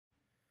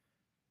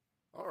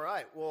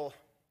right, well,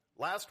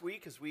 last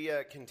week as we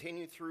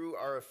continue through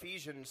our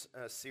Ephesians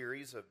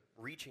series of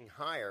Reaching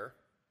Higher,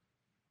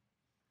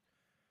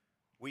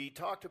 we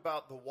talked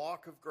about the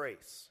walk of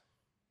grace,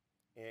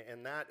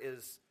 and that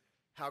is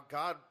how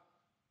God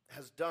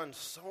has done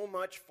so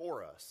much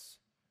for us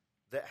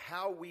that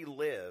how we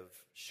live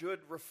should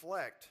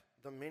reflect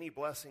the many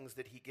blessings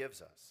that he gives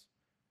us.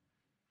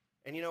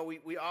 And,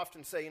 we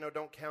often say,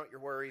 don't count your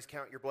worries,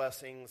 count your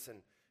blessings,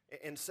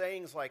 and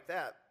sayings like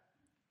that.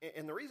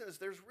 And the reason is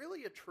there's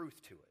really a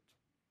truth to it.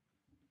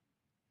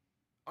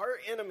 Our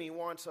enemy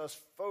wants us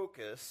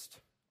focused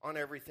on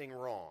everything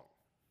wrong.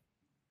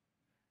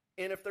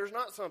 And if there's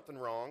not something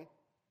wrong,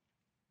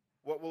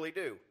 what will he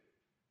do?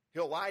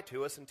 He'll lie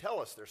to us and tell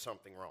us there's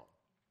something wrong.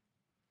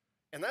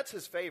 And that's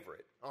his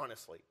favorite,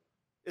 honestly,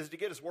 is to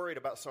get us worried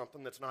about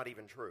something that's not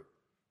even true.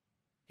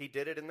 He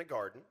did it in the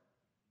garden.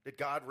 Did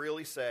God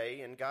really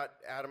say and got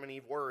Adam and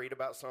Eve worried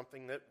about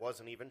something that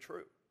wasn't even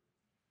true?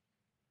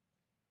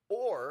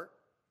 Or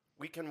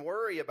we can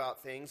worry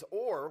about things,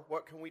 or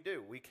what can we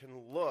do? We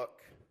can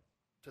look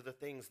to the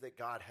things that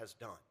God has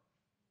done.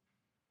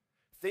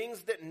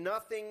 Things that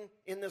nothing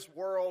in this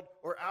world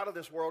or out of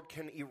this world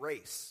can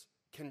erase,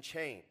 can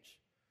change.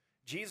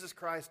 Jesus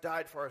Christ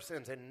died for our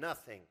sins, and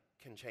nothing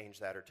can change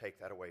that or take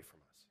that away from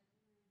us.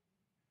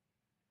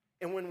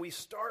 And when we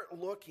start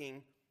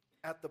looking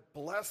at the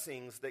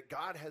blessings that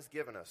God has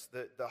given us,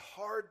 the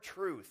hard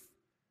truth,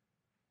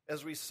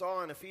 as we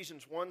saw in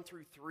Ephesians 1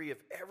 through 3 of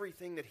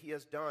everything that he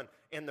has done,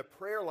 and the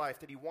prayer life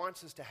that he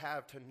wants us to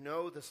have to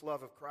know this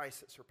love of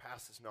Christ that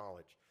surpasses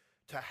knowledge,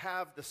 to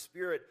have the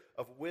spirit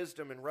of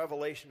wisdom and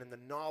revelation and the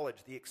knowledge,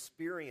 the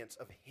experience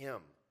of him.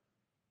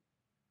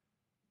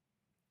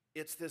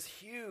 It's this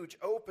huge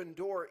open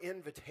door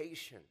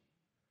invitation.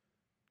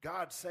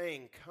 God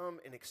saying, come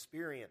and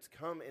experience,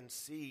 come and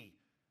see,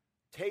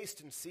 taste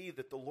and see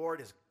that the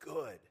Lord is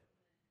good,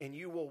 and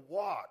you will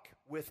walk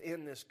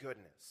within this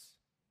goodness.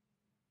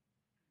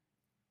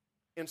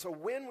 And so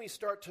when we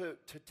start to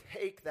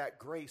take that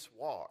grace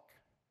walk,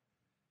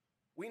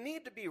 we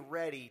need to be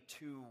ready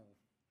to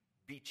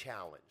be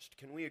challenged.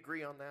 Can we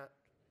agree on that?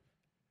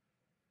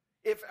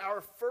 If our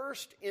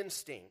first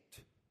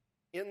instinct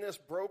in this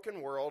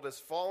broken world as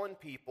fallen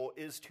people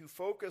is to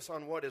focus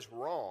on what is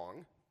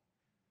wrong,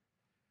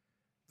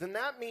 then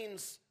that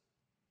means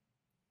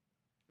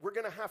we're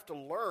going to have to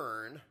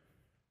learn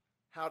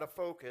how to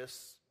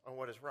focus on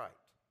what is right,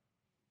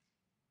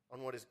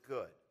 on what is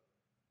good.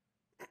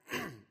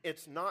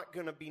 It's not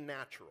going to be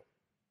natural.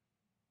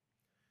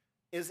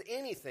 Is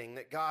anything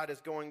that God is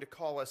going to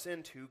call us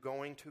into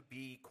going to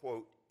be,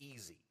 quote,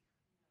 easy?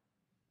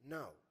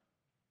 No.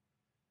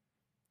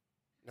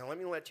 Now let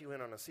me let you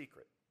in on a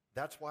secret.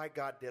 That's why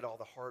God did all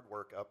the hard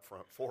work up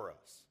front for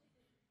us.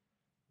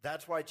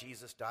 That's why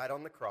Jesus died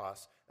on the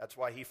cross. That's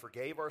why he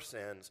forgave our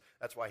sins.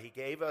 That's why he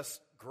gave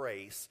us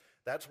grace.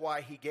 That's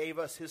why he gave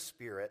us his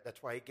Spirit.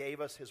 That's why he gave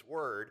us his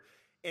word.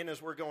 And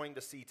as we're going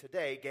to see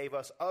today, gave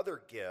us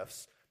other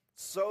gifts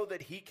so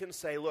that he can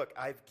say, look,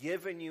 I've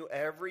given you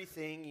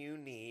everything you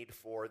need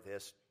for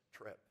this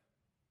trip,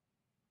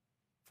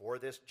 for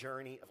this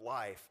journey of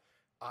life.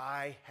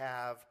 I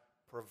have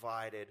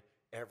provided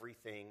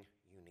everything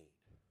you need.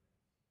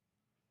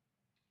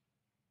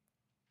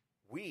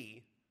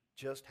 We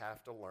just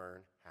have to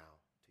learn how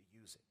to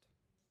use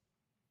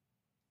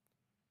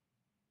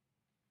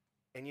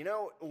it. And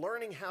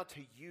learning how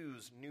to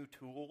use new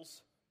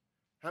tools,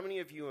 how many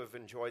of you have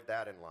enjoyed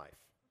that in life?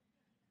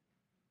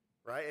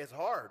 Right? It's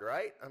hard,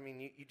 right? I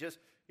mean,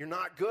 you're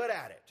not good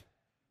at it.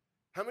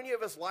 How many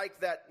of us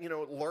like that,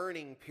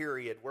 learning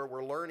period where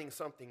we're learning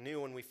something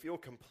new and we feel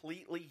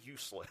completely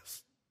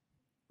useless,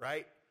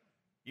 right?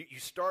 You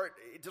start,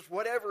 just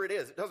whatever it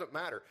is, it doesn't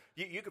matter.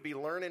 You could be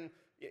learning,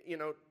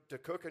 to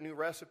cook a new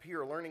recipe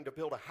or learning to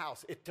build a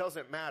house. It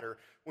doesn't matter.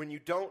 When you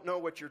don't know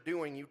what you're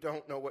doing, you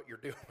don't know what you're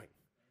doing.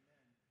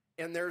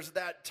 And there's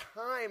that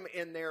time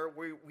in there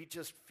where we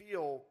just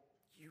feel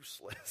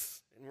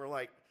useless. And we're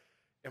like,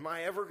 am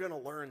I ever going to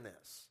learn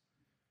this?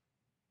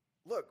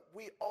 Look,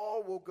 we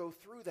all will go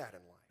through that in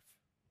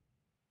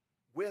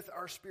life with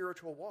our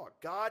spiritual walk.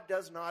 God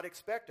does not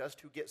expect us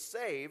to get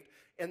saved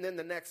and then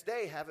the next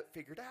day have it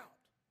figured out.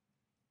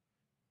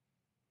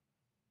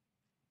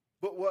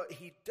 But what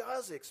he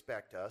does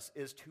expect us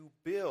is to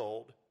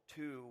build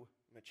to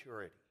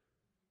maturity.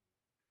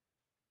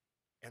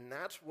 And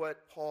that's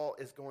what Paul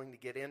is going to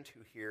get into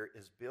here,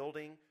 is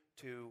building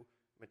to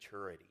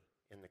maturity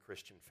in the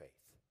Christian faith.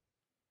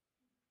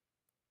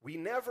 We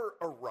never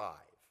arrive.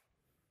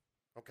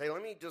 Okay,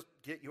 let me just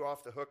get you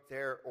off the hook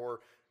there. Or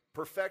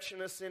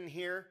perfectionists in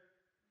here,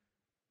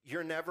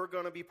 you're never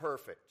going to be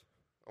perfect.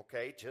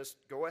 Okay, just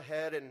go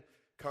ahead and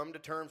come to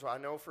terms. Well, I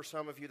know for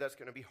some of you that's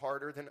going to be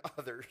harder than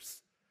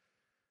others.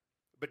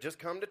 But just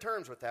come to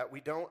terms with that. We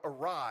don't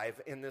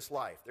arrive in this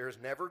life. There's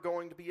never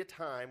going to be a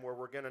time where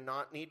we're going to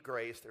not need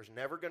grace. There's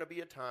never going to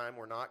be a time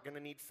we're not going to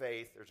need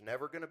faith. There's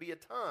never going to be a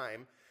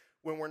time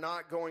when we're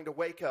not going to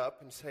wake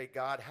up and say,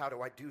 God, how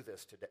do I do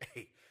this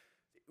today?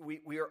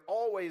 We are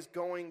always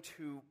going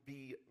to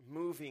be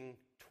moving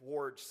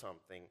towards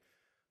something.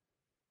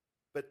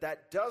 But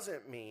that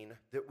doesn't mean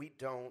that we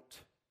don't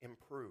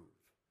improve.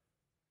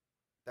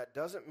 That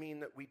doesn't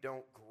mean that we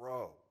don't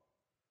grow.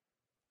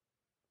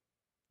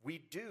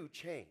 We do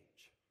change.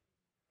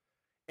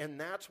 And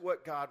that's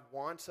what God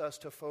wants us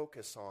to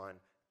focus on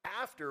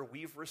after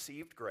we've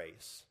received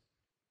grace.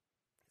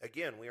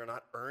 Again, we are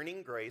not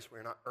earning grace. We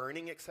are not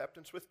earning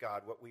acceptance with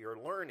God. What we are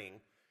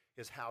learning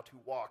is how to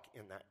walk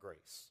in that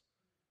grace.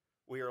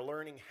 We are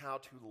learning how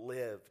to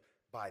live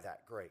by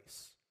that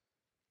grace.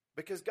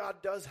 Because God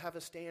does have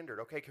a standard.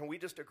 Okay, can we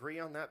just agree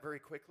on that very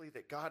quickly?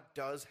 That God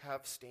does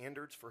have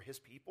standards for his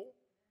people?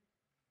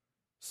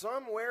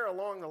 Somewhere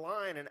along the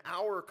line in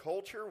our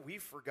culture,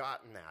 we've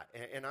forgotten that.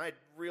 And I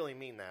really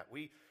mean that.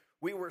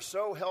 We were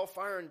so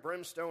hellfire and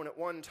brimstone at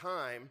one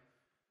time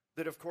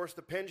that, of course,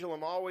 the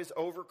pendulum always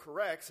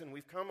overcorrects, and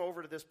we've come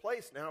over to this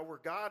place now where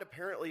God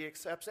apparently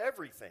accepts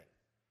everything.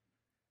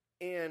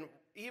 And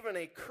even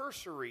a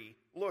cursory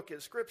look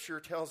at Scripture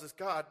tells us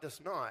God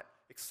does not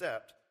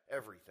accept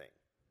everything.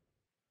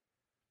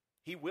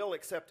 He will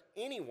accept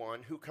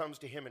anyone who comes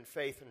to him in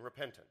faith and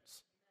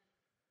repentance.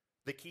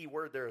 The key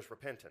word there is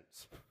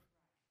repentance.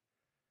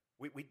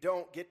 We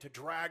don't get to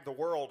drag the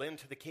world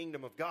into the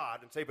kingdom of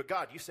God and say, but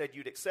God, you said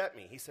you'd accept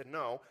me. He said,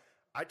 no,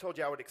 I told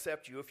you I would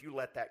accept you if you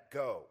let that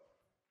go.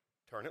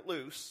 Turn it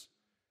loose,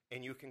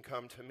 and you can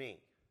come to me.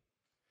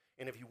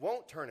 And if you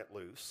won't turn it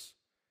loose,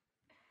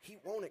 he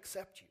won't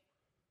accept you.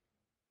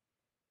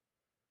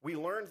 We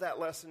learned that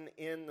lesson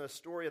in the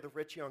story of the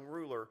rich young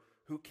ruler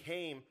who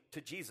came to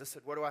Jesus,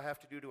 said, what do I have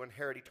to do to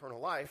inherit eternal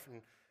life?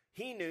 And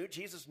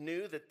Jesus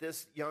knew that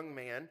this young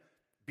man,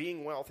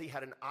 being wealthy,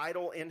 had an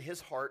idol in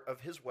his heart of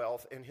his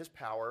wealth and his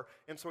power.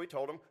 And so he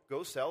told him,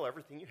 go sell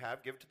everything you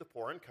have, give it to the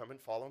poor, and come and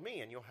follow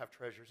me, and you'll have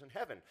treasures in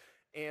heaven.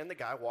 And the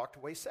guy walked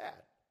away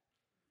sad.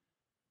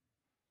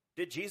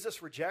 Did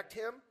Jesus reject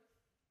him?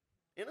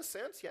 In a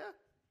sense, yeah.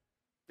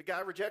 The guy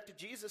rejected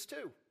Jesus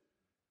too.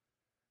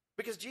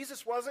 Because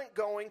Jesus wasn't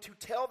going to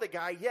tell the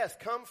guy, yes,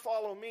 come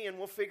follow me and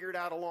we'll figure it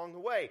out along the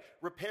way.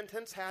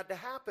 Repentance had to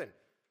happen.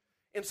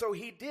 And so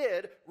he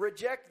did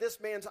reject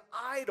this man's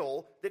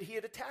idol that he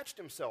had attached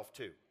himself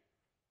to.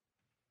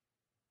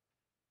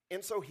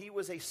 And so he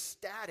was a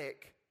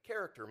static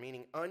character,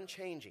 meaning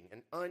unchanging,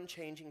 an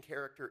unchanging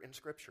character in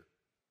Scripture.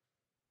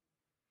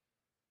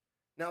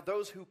 Now,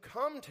 those who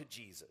come to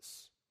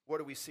Jesus, what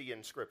do we see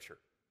in Scripture?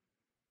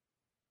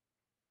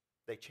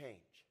 They change.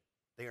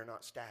 They are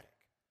not static.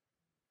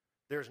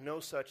 There's no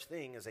such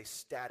thing as a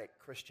static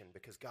Christian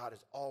because God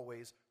is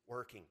always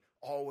working,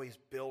 always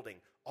building,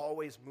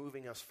 always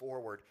moving us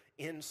forward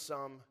in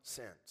some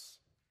sense.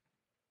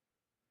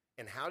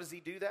 And how does he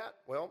do that?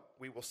 Well,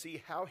 we will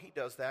see how he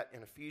does that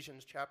in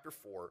Ephesians chapter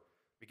 4,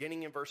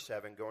 beginning in verse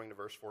 7, going to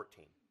verse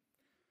 14.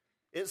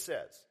 It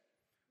says,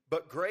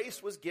 but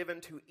grace was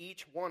given to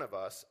each one of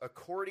us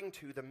according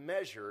to the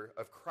measure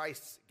of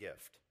Christ's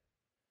gift.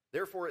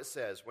 Therefore it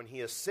says, when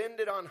he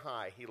ascended on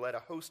high, he led a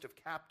host of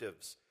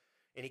captives,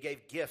 and he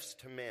gave gifts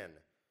to men.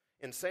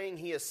 In saying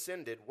he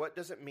ascended, what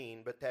does it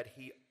mean but that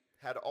he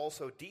had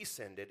also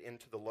descended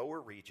into the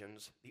lower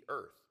regions, the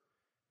earth?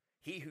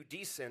 He who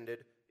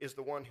descended is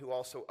the one who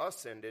also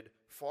ascended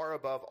far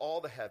above all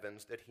the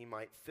heavens that he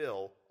might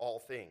fill all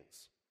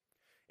things.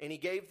 And he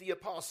gave the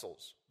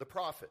apostles, the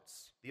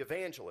prophets, the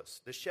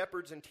evangelists, the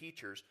shepherds and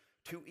teachers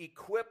to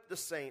equip the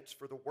saints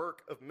for the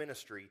work of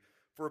ministry,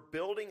 for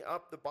building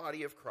up the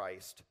body of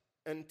Christ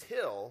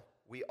until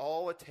we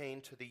all attain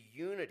to the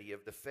unity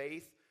of the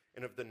faith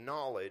and of the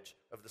knowledge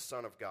of the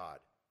Son of God,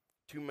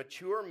 to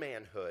mature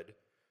manhood,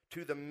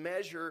 to the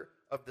measure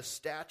of the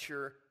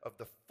stature of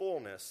the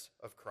fullness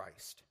of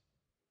Christ,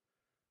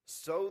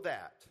 so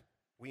that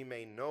we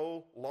may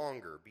no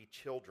longer be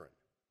children,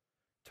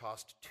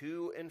 tossed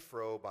to and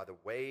fro by the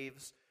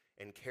waves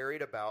and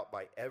carried about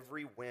by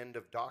every wind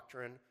of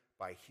doctrine,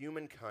 by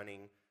human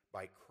cunning,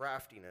 by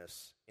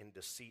craftiness in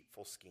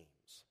deceitful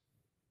schemes.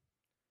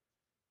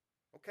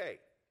 Okay.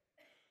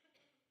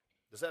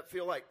 Does that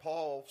feel like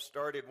Paul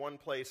started one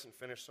place and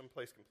finished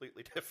someplace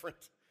completely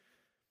different?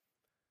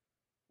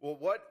 Well,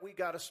 what we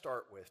got to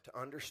start with to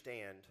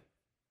understand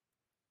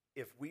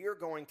if we are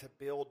going to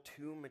build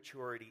to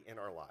maturity in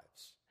our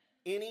lives,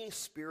 any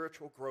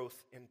spiritual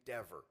growth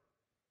endeavor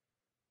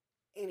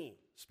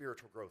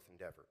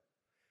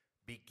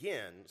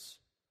begins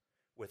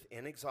with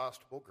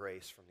inexhaustible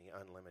grace from the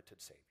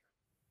unlimited Savior.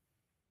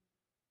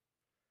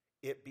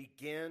 It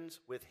begins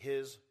with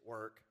his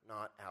work,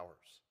 not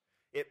ours.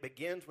 It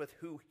begins with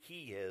who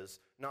he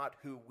is, not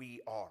who we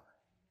are.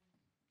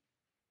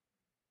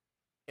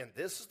 And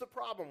this is the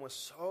problem with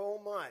so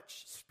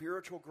much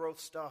spiritual growth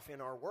stuff in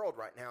our world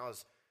right now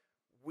is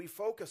we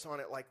focus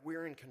on it like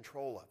we're in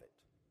control of it.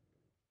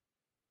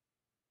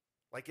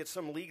 Like it's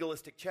some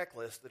legalistic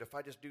checklist that if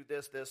I just do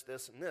this, this,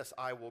 this, and this,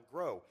 I will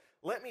grow.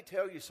 Let me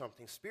tell you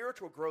something.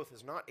 Spiritual growth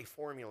is not a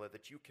formula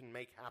that you can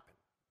make happen.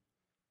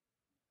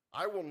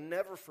 I will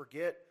never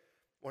forget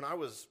when I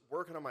was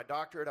working on my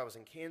doctorate, I was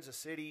in Kansas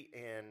City,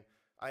 and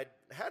I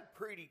had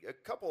a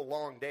couple of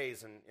long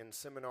days in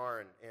seminar,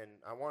 and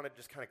I wanted to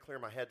just kind of clear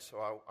my head, so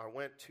I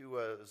went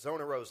to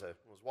Zona Rosa and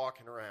was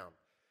walking around.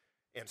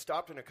 and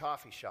stopped in a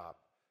coffee shop.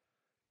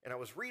 And I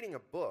was reading a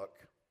book,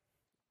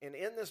 and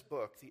in this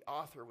book, the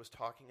author was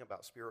talking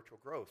about spiritual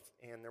growth,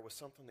 and there was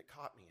something that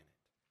caught me in it.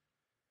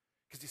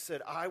 Because he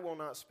said, I will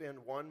not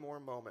spend one more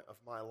moment of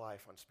my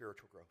life on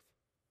spiritual growth.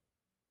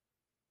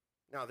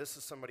 Now, this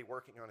is somebody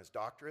working on his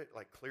doctorate,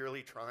 like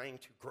clearly trying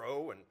to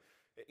grow and,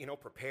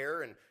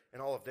 prepare and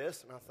all of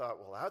this. And I thought,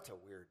 well, that's a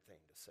weird thing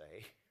to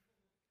say.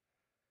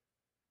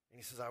 And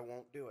he says, I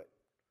won't do it.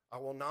 I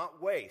will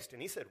not waste.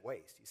 And he said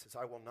waste. He says,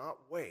 I will not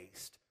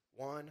waste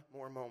one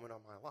more moment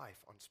of my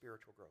life on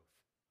spiritual growth.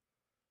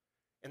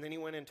 And then he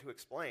went in to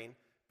explain,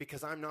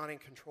 because I'm not in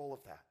control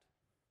of that.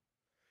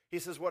 He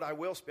says, what I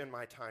will spend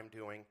my time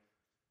doing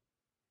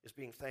is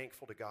being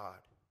thankful to God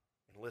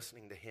and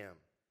listening to Him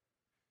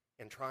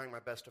and trying my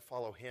best to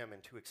follow Him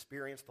and to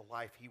experience the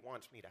life He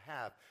wants me to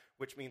have,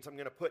 which means I'm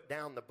going to put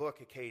down the book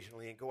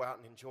occasionally and go out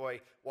and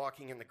enjoy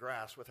walking in the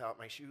grass without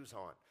my shoes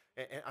on.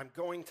 And I'm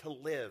going to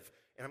live,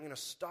 and I'm going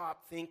to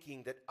stop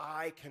thinking that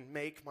I can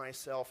make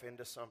myself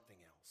into something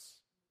else.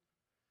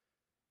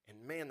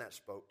 And man, that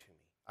spoke to me.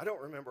 I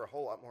don't remember a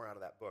whole lot more out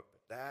of that book,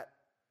 but that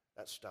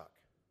stuck.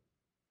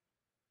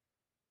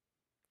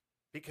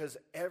 Because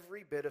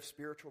every bit of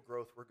spiritual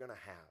growth we're going to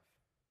have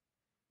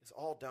is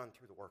all done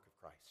through the work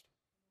of Christ.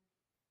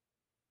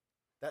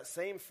 That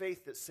same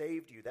faith that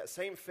saved you, that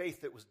same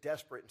faith that was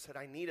desperate and said,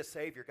 I need a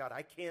Savior, God,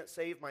 I can't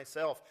save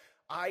myself.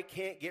 I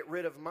can't get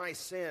rid of my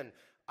sin.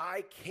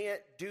 I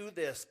can't do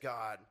this,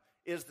 God,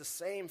 is the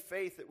same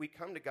faith that we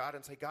come to God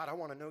and say, God, I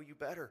want to know you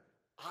better.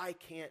 I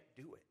can't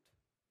do it.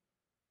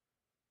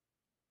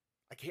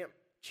 I can't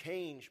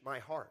change my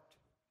heart.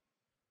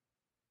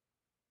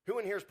 Who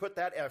in here has put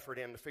that effort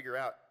in to figure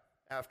out,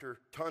 after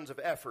tons of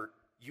effort,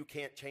 you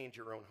can't change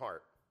your own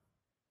heart?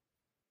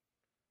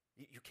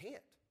 You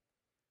can't.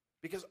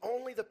 Because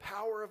only the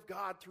power of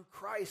God through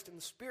Christ and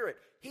the Spirit,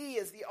 He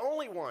is the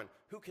only one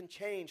who can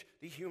change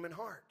the human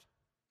heart.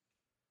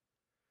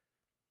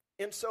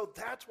 And so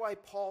that's why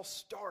Paul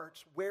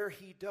starts where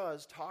he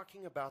does,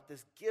 talking about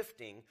this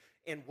gifting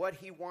and what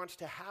he wants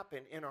to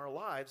happen in our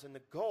lives. And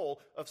the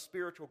goal of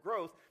spiritual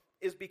growth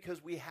is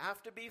because we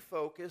have to be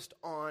focused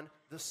on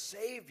the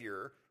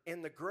Savior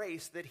and the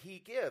grace that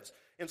He gives.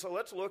 And so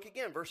let's look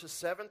again, verses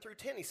 7 through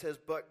 10. He says,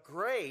 but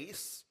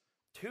grace,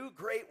 two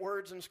great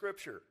words in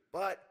Scripture,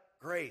 but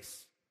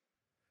grace.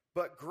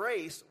 But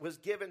grace was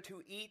given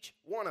to each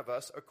one of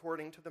us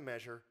according to the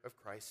measure of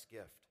Christ's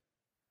gift.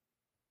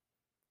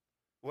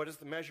 What is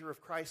the measure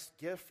of Christ's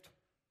gift?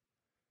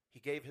 He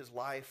gave His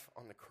life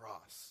on the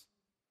cross.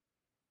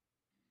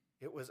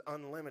 It was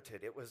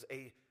unlimited. It was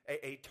a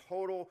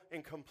total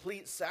and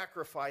complete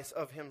sacrifice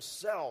of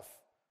Himself.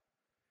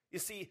 You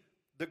see,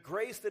 the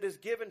grace that is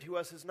given to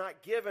us is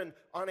not given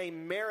on a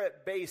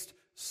merit-based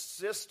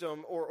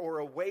system or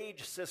a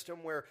wage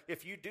system where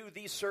if you do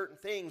these certain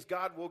things,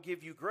 God will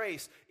give you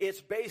grace. It's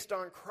based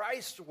on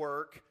Christ's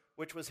work,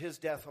 which was His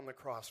death on the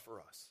cross for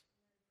us.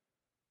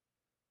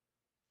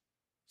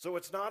 So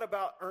it's not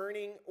about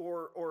earning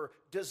or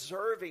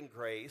deserving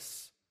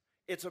grace.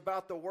 It's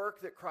about the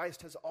work that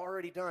Christ has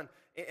already done.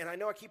 And I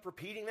know I keep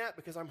repeating that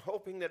because I'm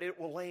hoping that it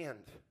will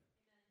land.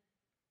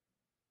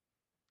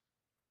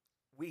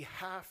 We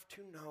have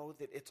to know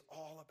that it's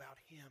all about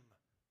Him.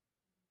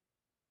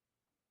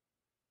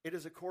 It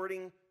is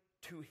according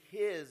to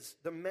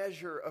the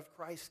measure of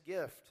Christ's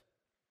gift.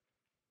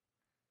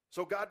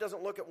 So God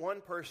doesn't look at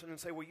one person and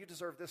say, well, you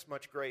deserve this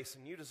much grace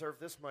and you deserve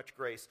this much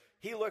grace.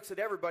 He looks at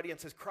everybody and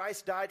says,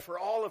 Christ died for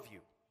all of you.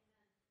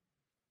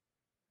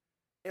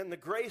 And the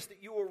grace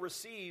that you will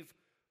receive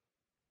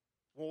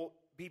will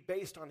be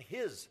based on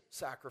His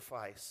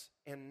sacrifice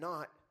and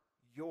not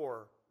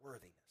your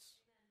worthiness.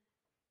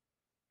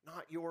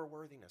 Not your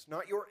worthiness,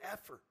 not your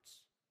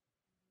efforts.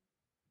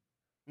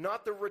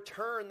 Not the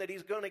return that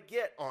He's going to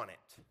get on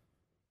it.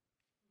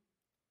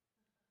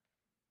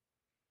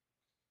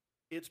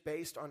 It's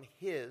based on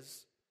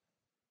His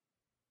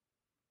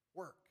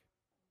work.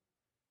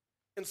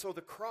 And so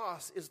the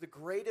cross is the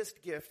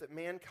greatest gift that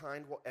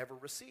mankind will ever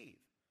receive.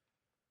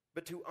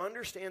 But to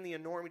understand the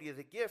enormity of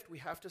the gift, we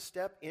have to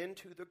step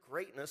into the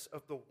greatness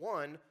of the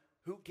one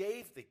who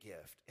gave the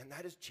gift, and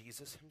that is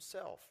Jesus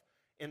Himself.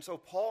 And so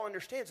Paul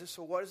understands this,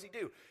 so what does he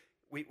do?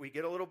 We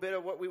get a little bit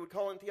of what we would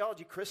call in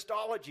theology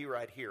Christology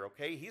right here,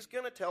 okay? He's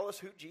going to tell us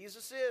who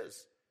Jesus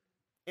is.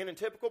 And in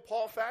typical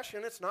Paul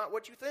fashion, it's not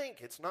what you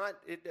think.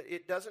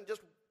 It doesn't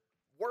just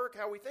work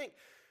how we think.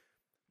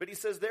 But he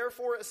says,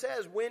 therefore it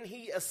says, when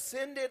He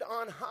ascended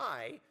on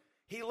high,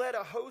 He led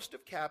a host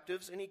of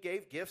captives and He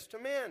gave gifts to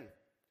men.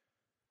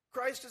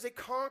 Christ is a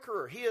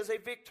conqueror. He is a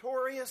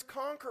victorious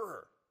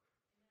conqueror.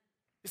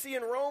 You see,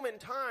 in Roman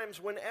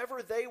times,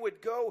 whenever they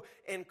would go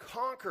and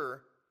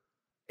conquer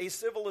a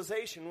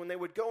civilization, when they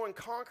would go and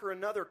conquer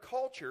another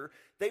culture,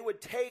 they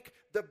would take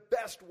the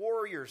best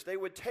warriors. They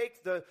would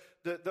take the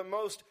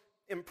most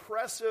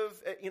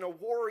impressive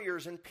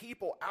warriors and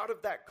people out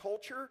of that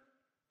culture,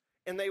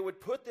 and they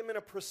would put them in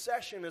a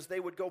procession as they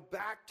would go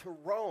back to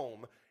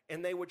Rome,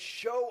 and they would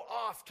show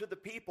off to the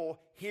people,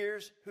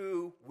 here's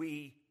who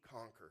we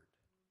conquered.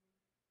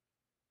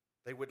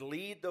 They would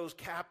lead those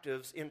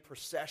captives in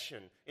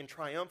procession, in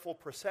triumphal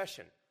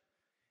procession.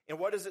 And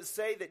what does it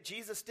say that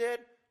Jesus did?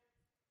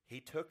 He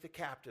took the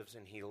captives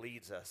and he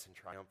leads us in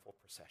triumphal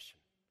procession.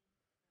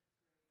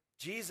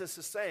 Jesus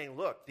is saying,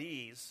 look,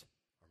 these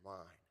are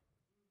mine.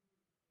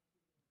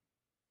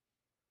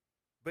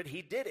 But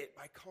he did it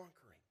by conquering.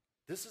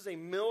 This is a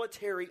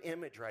military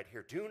image right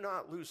here. Do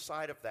not lose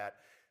sight of that.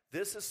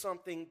 This is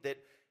something that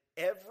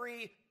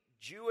every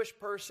Jewish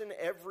person,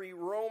 every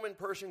Roman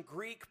person,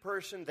 Greek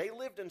person, they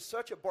lived in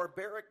such a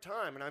barbaric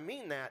time, and I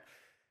mean that.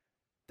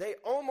 They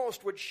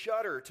almost would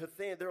shudder to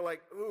think, they're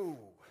like, ooh,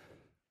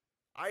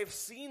 I've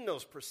seen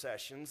those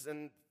processions,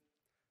 and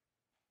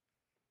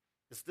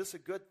is this a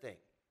good thing?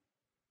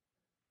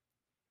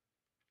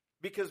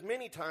 Because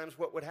many times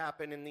what would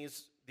happen in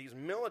these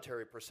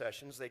military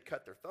processions, they'd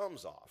cut their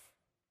thumbs off.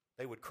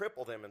 They would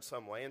cripple them in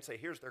some way and say,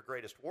 here's their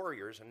greatest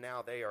warriors, and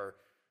now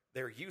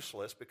they're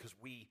useless because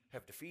we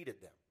have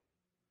defeated them.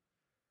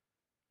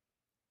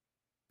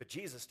 But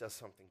Jesus does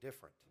something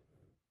different.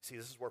 See,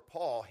 this is where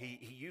Paul, he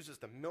uses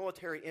the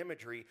military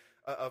imagery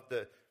of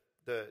the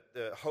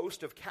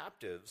host of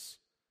captives,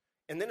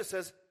 and then it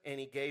says, and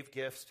he gave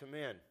gifts to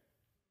men.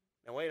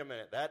 Now, wait a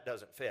minute, that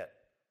doesn't fit.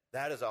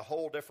 That is a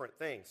whole different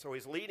thing. So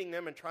he's leading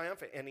them in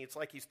triumph, and it's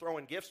like he's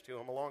throwing gifts to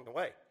them along the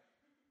way.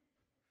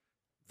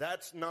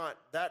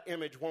 That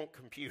image won't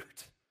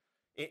compute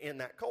in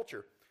that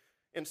culture.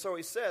 And so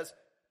he says,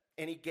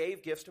 and he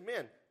gave gifts to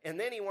men. And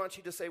then he wants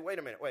you to say, wait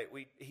a minute,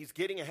 he's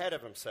getting ahead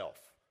of himself.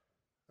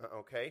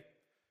 Okay?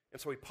 And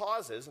so he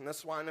pauses, and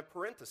that's why in the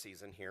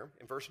parentheses in here,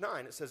 in verse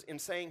 9, it says, in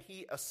saying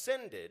he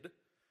ascended,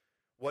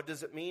 what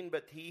does it mean?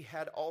 But he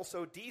had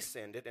also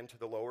descended into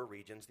the lower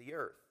regions of the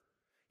earth.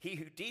 He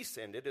who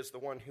descended is the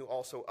one who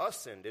also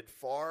ascended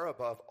far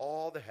above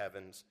all the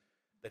heavens,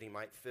 that he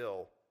might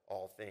fill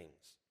all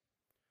things.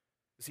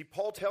 You see,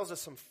 Paul tells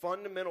us some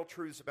fundamental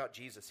truths about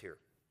Jesus here.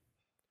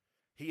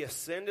 He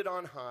ascended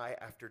on high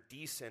after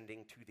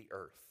descending to the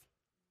earth.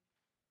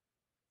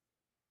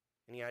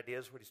 Any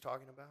ideas what he's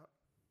talking about?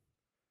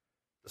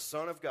 The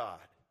Son of God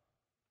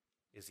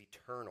is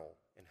eternal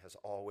and has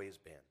always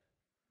been.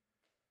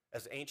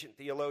 As ancient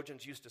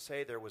theologians used to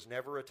say, there was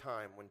never a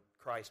time when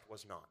Christ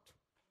was not.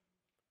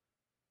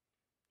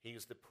 He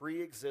is the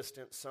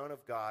pre-existent Son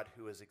of God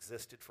who has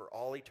existed for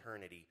all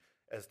eternity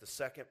as the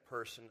second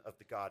person of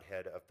the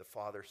Godhead of the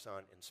Father,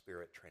 Son, and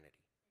Spirit Trinity.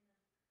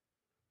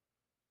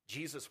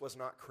 Jesus was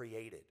not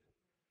created.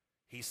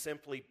 He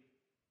simply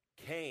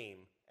came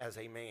as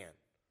a man.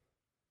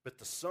 But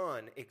the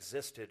Son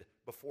existed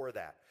before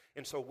that.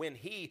 And so when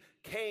he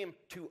came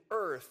to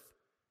earth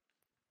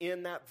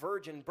in that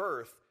virgin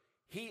birth,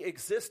 he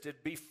existed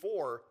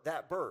before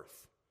that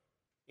birth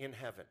in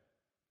heaven.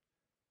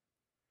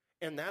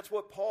 And that's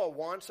what Paul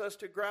wants us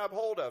to grab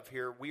hold of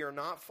here. We are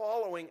not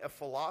following a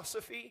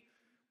philosophy.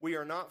 We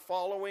are not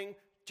following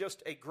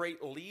just a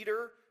great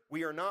leader.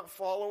 We are not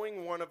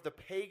following one of the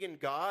pagan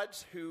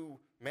gods who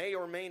may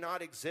or may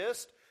not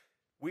exist.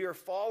 We are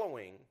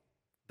following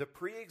the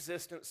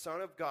pre-existent Son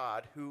of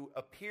God who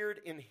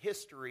appeared in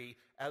history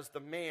as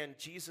the man,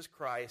 Jesus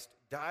Christ,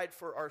 died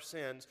for our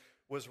sins,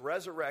 was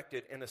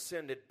resurrected and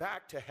ascended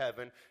back to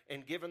heaven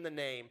and given the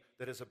name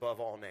that is above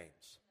all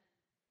names.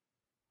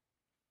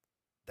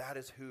 That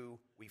is who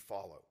we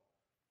follow.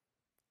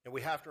 And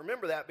we have to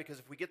remember that, because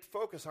if we get the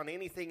focus on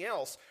anything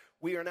else,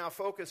 we are now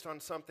focused on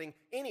something,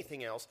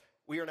 anything else,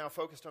 we are now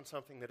focused on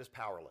something that is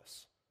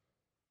powerless.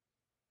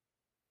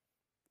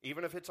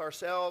 Even if it's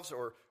ourselves,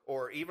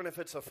 or even if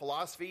it's a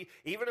philosophy,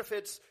 even if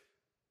it's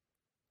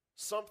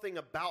something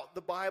about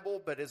the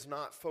Bible but is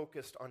not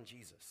focused on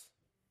Jesus.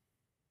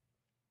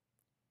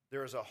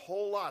 There is a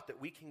whole lot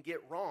that we can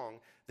get wrong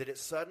that it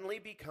suddenly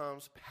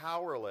becomes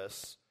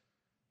powerless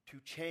to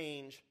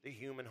change the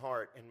human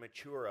heart and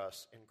mature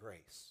us in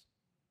grace.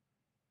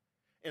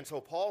 And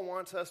so Paul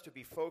wants us to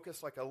be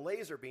focused like a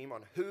laser beam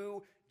on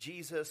who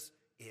Jesus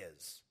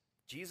is.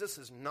 Jesus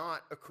is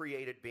not a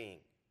created being.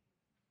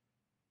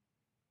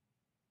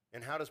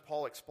 And how does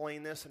Paul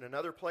explain this in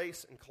another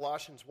place? In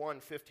Colossians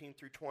 1:15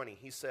 through 20,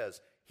 he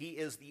says, he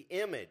is the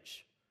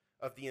image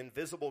of the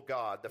invisible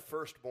God, the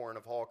firstborn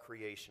of all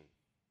creation.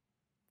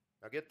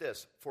 Now get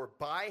this, for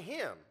by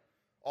him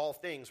all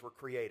things were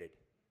created.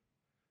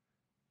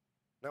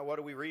 Now what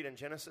do we read in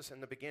Genesis?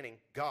 In the beginning,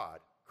 God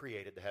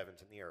created the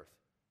heavens and the earth.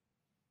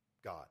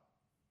 God.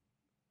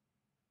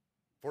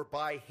 For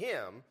by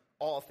him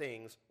all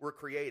things were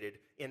created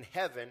in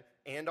heaven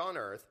and on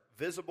earth,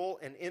 visible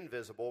and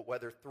invisible,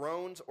 whether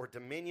thrones or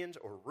dominions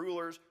or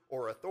rulers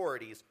or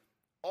authorities,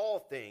 all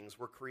things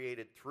were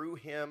created through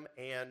him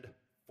and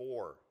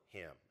for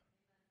him.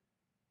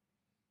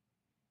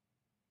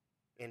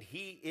 And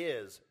he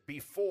is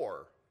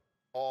before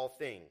all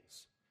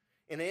things.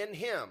 And in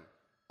him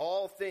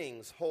all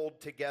things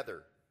hold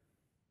together.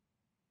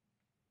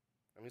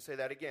 Let me say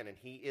that again. And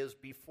he is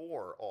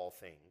before all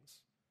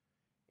things.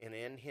 And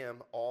in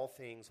him all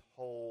things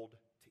hold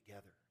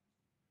together.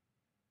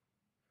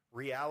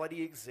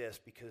 Reality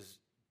exists because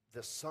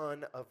the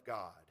Son of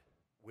God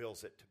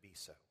wills it to be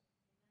so.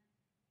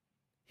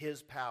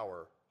 His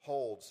power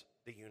holds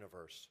the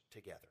universe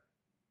together.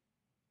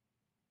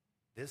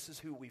 This is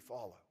who we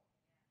follow.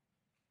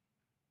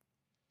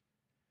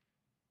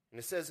 And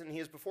it says, and he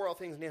is before all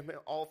things, and in him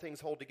all things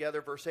hold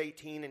together. Verse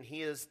 18, and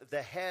he is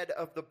the head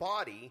of the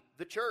body,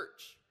 the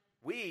church.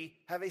 We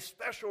have a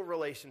special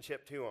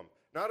relationship to him.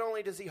 Not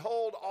only does he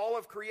hold all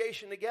of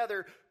creation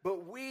together,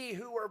 but we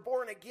who are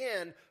born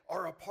again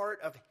are a part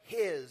of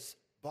his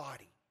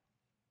body.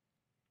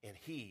 And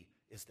he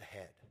is the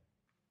head.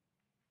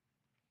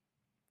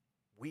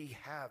 We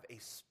have a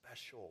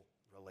special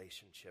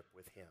relationship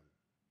with him.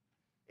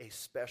 A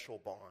special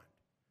bond.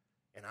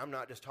 And I'm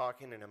not just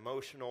talking an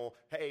emotional,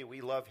 hey,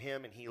 we love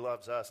him and he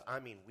loves us.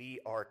 I mean, we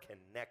are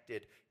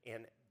connected.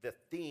 And the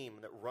theme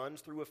that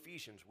runs through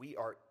Ephesians, we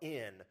are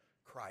in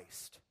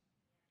Christ.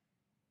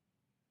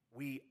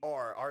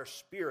 Our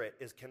spirit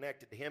is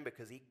connected to him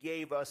because he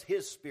gave us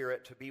his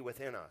spirit to be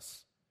within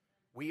us.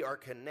 We are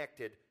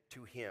connected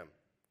to him.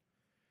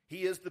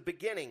 He is the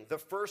beginning, the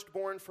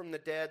firstborn from the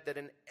dead, that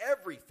in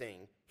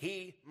everything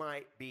he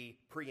might be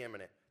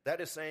preeminent.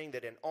 That is saying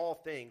that in all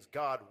things,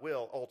 God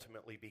will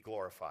ultimately be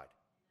glorified.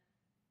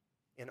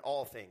 In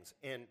all things.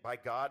 And by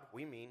God,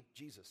 we mean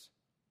Jesus.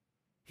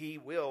 He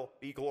will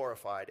be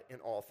glorified in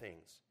all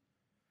things.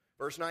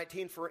 Verse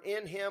 19, for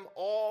in him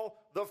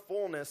all the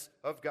fullness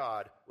of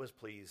God was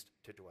pleased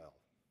to dwell.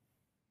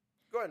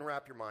 Go ahead and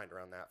wrap your mind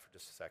around that for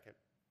just a second.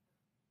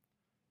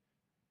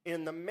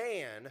 In the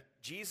man,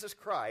 Jesus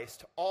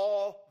Christ,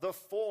 all the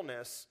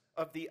fullness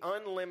of the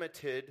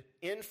unlimited,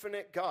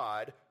 infinite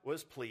God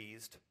was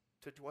pleased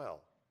to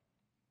dwell.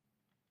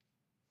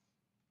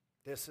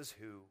 This is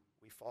who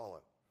we follow.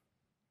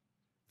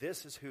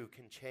 This is who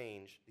can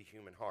change the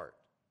human heart.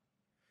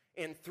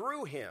 And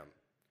through him,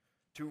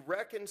 to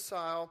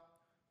reconcile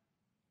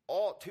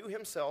to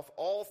himself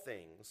all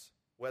things,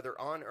 whether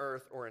on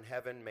earth or in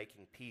heaven,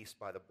 making peace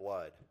by the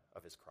blood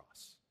of his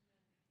cross.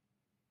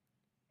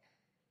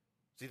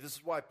 See, this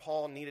is why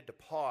Paul needed to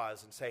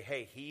pause and say,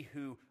 hey, he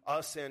who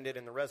ascended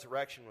in the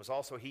resurrection was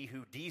also he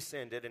who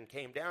descended and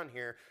came down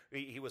here.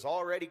 He was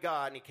already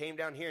God, and he came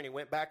down here, and he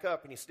went back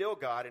up, and he's still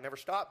God. He never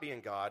stopped being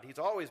God. He's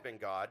always been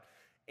God,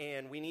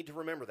 and we need to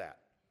remember that.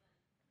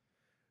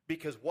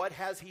 Because what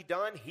has he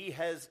done? He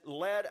has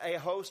led a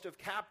host of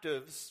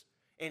captives,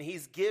 and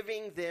he's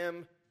giving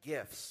them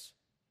gifts.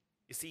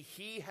 You see,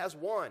 he has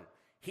won.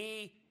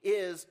 He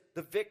is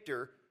the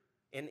victor,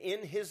 and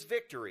in his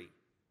victory,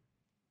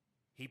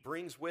 he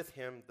brings with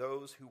him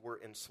those who were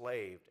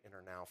enslaved and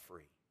are now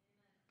free.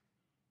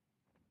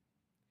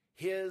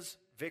 His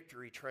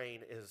victory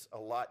train is a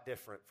lot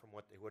different from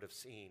what they would have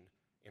seen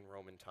in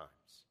Roman times.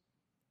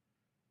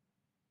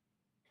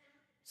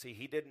 See,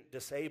 he didn't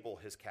disable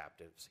his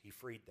captives. He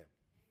freed them.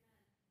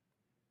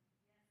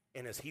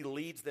 And as he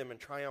leads them in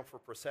triumphal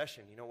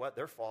procession, you know what?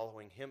 They're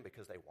following him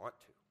because they want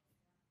to.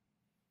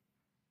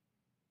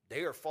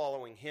 They are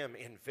following him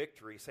in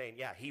victory, saying,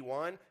 yeah, he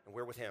won, and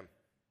we're with him.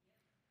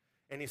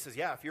 And he says,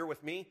 yeah, if you're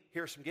with me,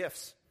 here are some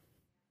gifts.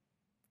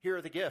 Here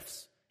are the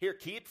gifts. Here,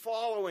 keep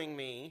following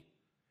me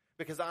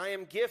because I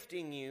am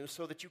gifting you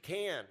so that you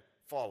can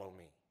follow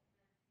me.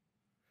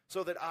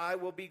 So that I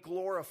will be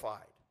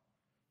glorified.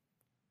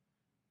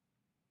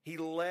 He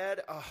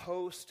led a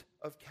host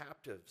of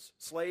captives.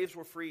 Slaves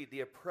were freed. The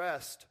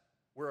oppressed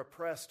were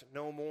oppressed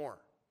no more.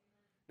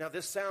 Now,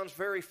 this sounds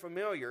very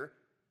familiar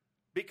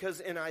because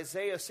in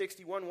Isaiah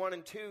 61, 1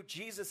 and 2,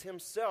 Jesus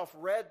himself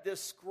read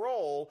this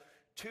scroll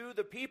to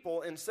the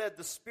people and said,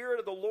 the Spirit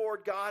of the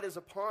Lord God is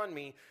upon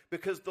me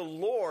because the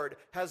Lord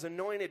has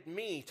anointed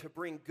me to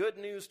bring good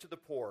news to the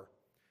poor.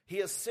 He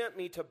has sent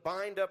me to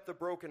bind up the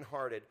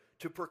brokenhearted,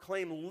 to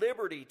proclaim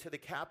liberty to the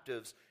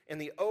captives and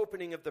the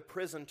opening of the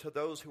prison to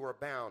those who are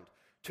bound,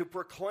 to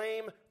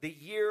proclaim the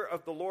year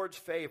of the Lord's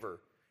favor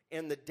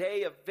and the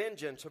day of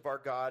vengeance of our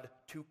God,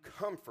 to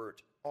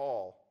comfort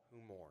all who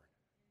mourn.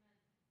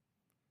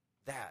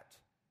 That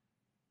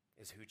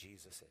is who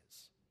Jesus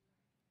is.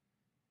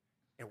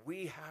 And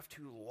we have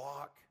to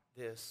lock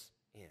this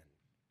in.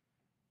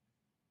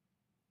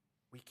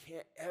 We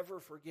can't ever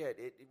forget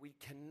it. We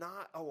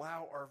cannot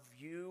allow our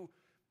view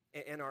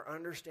and our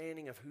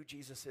understanding of who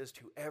Jesus is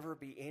to ever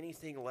be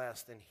anything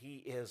less than he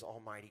is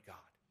Almighty God.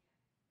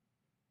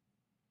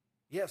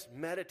 Yes,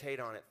 meditate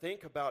on it.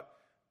 Think about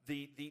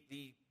the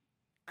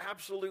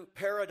absolute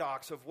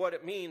paradox of what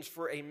it means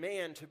for a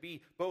man to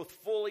be both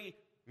fully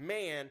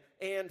man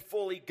and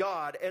fully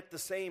God at the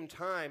same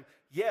time.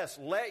 Yes,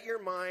 let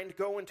your mind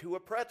go into a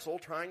pretzel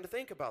trying to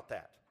think about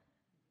that.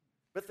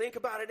 But think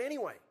about it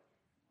anyway.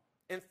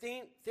 And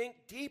think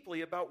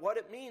deeply about what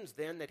it means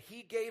then that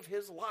he gave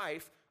his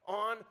life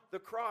on the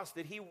cross,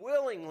 that he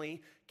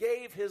willingly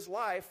gave his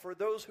life for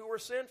those who were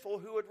sinful,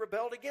 who had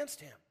rebelled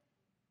against him.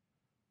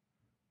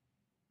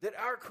 That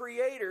our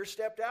Creator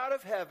stepped out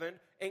of heaven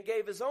and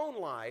gave his own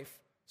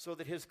life so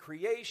that his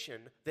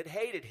creation that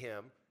hated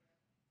him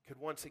could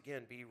once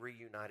again be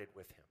reunited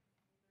with him.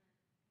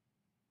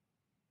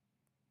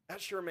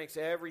 That sure makes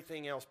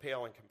everything else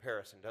pale in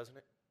comparison, doesn't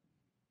it?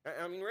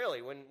 I mean,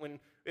 really,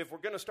 if we're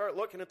going to start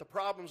looking at the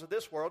problems of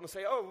this world and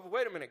say, oh,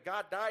 wait a minute,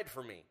 God died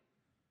for me,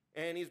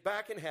 and he's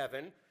back in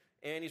heaven,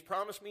 and he's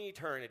promised me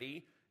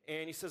eternity,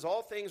 and he says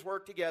all things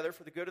work together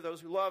for the good of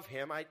those who love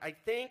him. I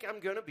think I'm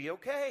going to be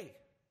okay.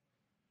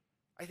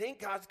 I think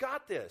God's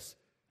got this.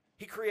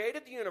 He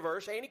created the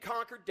universe, and he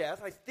conquered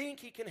death. I think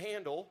he can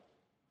handle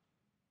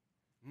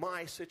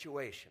my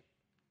situation.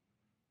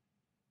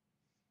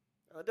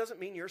 Now, that doesn't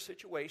mean your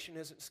situation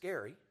isn't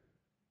scary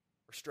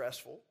or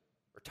stressful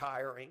or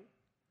tiring.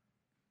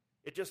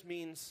 It just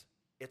means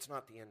it's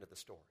not the end of the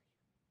story.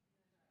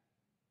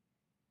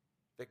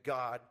 That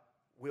God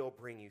will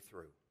bring you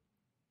through.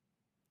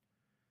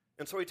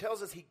 And so he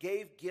tells us he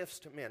gave gifts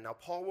to men. Now,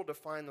 Paul will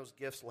define those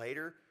gifts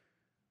later,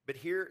 but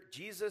here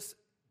Jesus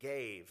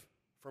gave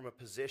from a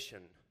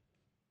position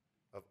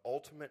of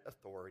ultimate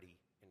authority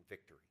and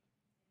victory.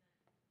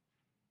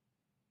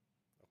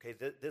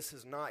 Okay, this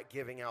is not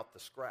giving out the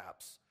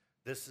scraps.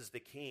 This is the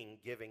king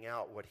giving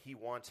out what he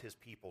wants his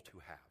people to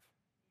have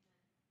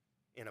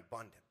in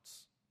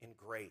abundance, in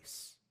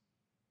grace.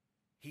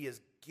 He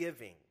is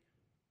giving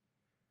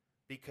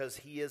because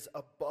he is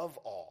above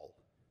all.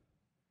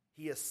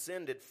 He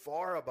ascended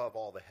far above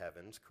all the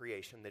heavens,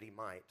 creation, that he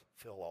might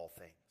fill all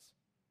things.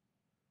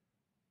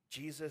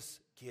 Jesus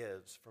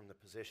gives from the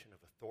position of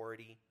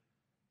authority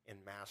and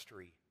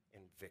mastery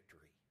and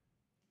victory.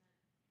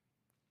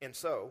 And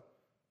so,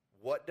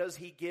 what does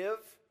he give?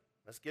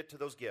 Let's get to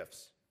those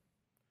gifts.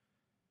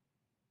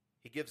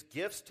 He gives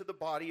gifts to the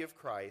body of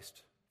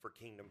Christ for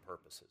kingdom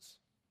purposes.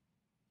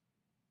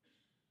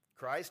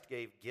 Christ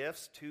gave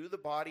gifts to the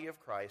body of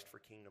Christ for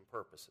kingdom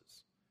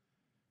purposes.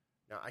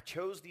 Now, I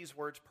chose these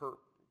words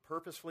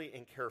purposefully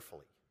and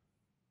carefully.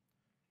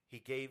 He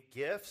gave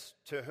gifts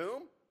to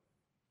whom?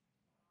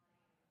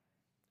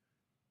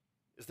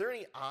 Is there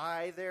any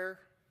I there?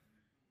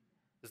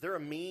 Is there a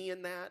me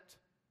in that?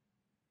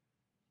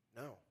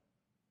 No.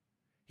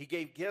 He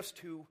gave gifts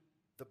to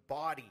the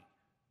body,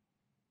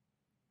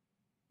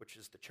 which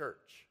is the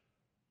church.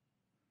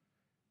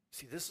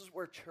 See, this is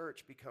where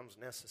church becomes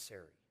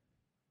necessary.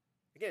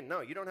 Again,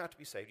 no, you don't have to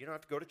be saved. You don't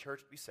have to go to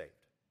church to be saved.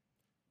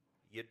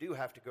 You do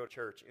have to go to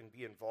church and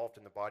be involved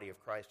in the body of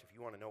Christ if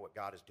you want to know what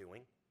God is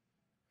doing,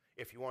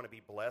 if you want to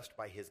be blessed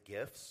by his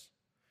gifts,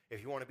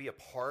 if you want to be a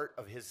part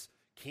of his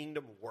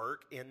kingdom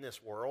work in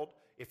this world,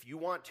 if you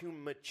want to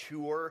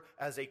mature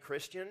as a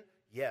Christian,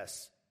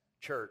 yes,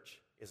 church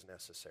is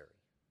necessary.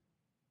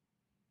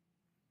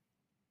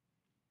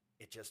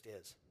 It just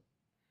is.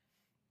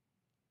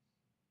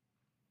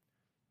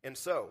 And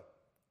so,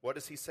 what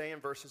does he say in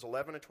verses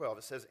 11 and 12?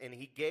 It says, and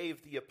he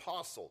gave the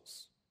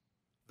apostles,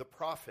 the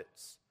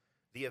prophets,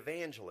 the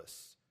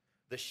evangelists,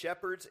 the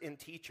shepherds and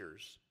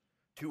teachers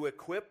to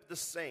equip the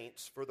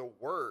saints for the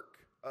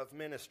work of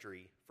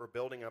ministry for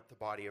building up the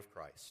body of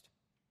Christ.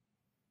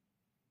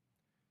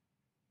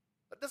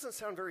 That doesn't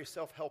sound very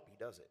self-helpy,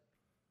 does it?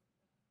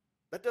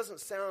 That doesn't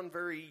sound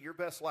very your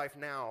best life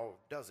now,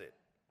 does it?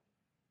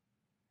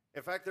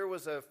 In fact, there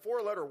was a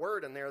 4-letter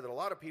word in there that a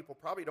lot of people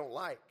probably don't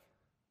like.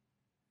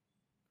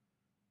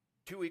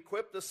 To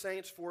equip the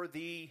saints for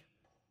the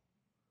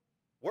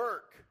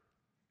work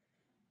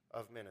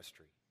of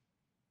ministry.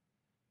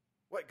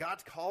 What,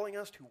 God's calling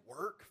us to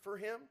work for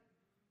him?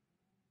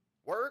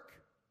 Work?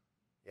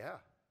 Yeah,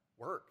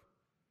 work.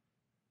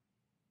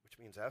 Which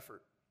means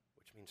effort,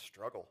 which means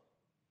struggle,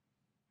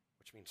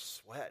 which means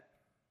sweat,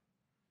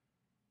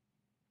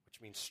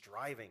 which means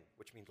striving,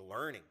 which means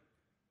learning,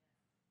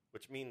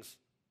 which means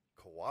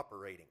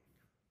cooperating.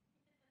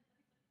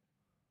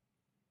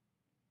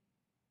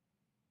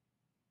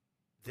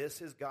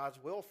 This is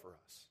God's will for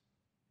us.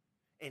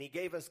 And he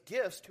gave us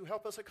gifts to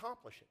help us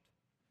accomplish it.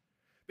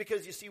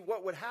 Because you see,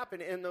 what would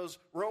happen in those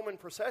Roman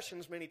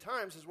processions many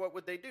times is what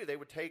would they do? They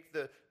would take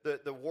the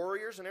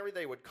warriors and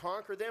everything, they would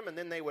conquer them, and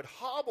then they would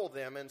hobble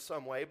them in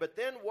some way. But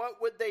then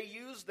what would they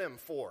use them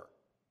for?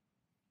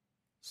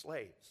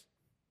 Slaves.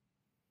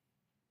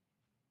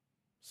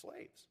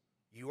 Slaves.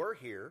 You are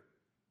here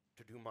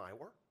to do my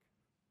work.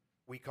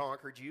 We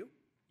conquered you,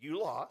 you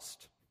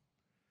lost,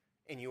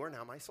 and you are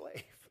now my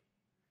slave.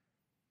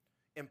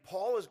 And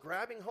Paul is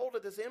grabbing hold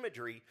of this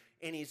imagery,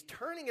 and he's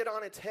turning it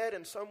on its head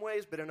in some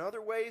ways, but in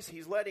other ways,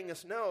 he's letting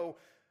us know,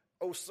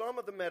 oh, some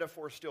of the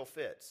metaphor still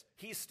fits.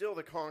 He's still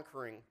the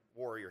conquering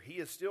warrior. He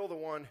is still the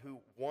one who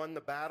won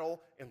the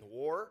battle in the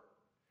war.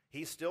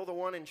 He's still the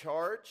one in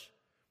charge.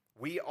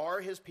 We are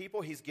his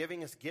people. He's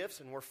giving us gifts,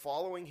 and we're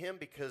following him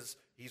because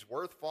he's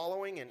worth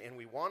following, and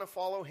we want to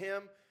follow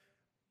him,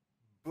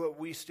 but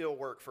we still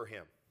work for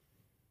him.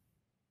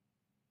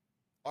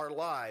 Our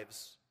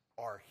lives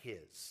are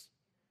his.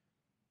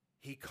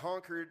 He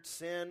conquered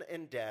sin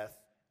and death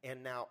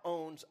and now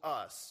owns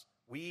us.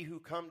 We who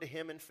come to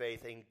him in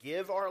faith and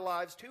give our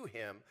lives to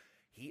him,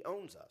 he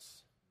owns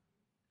us.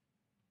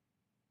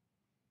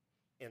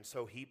 And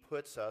so he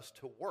puts us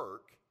to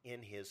work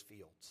in his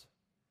fields.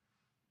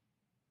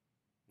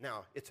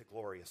 Now, it's a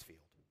glorious field.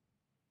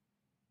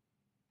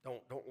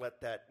 Don't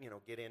let that,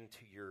 get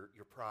into your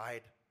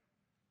pride.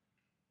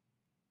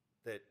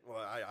 That,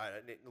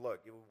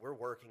 look, we're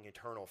working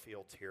eternal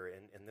fields here,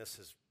 and this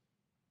is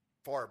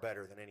far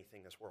better than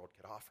anything this world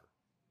could offer.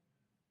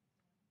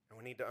 And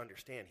we need to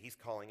understand he's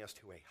calling us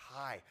to a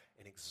high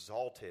and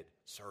exalted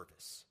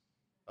service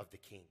of the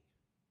King.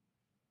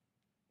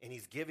 And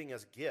he's giving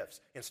us gifts.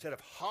 Instead of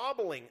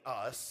hobbling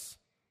us,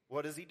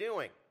 what is he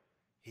doing?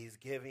 He's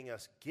giving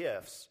us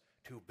gifts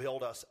to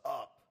build us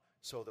up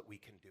so that we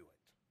can do it.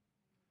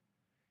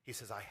 He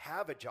says, I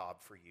have a job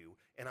for you,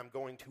 and I'm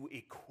going to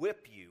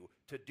equip you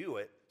to do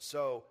it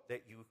so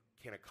that you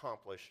can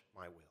accomplish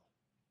my will.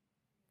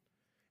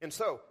 And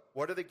so,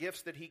 what are the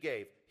gifts that he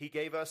gave? He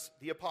gave us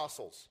the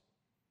apostles.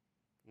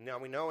 Now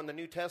we know in the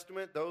New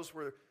Testament,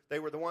 they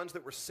were the ones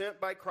that were sent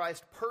by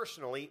Christ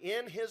personally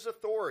in his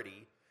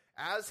authority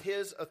as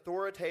his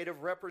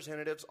authoritative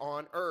representatives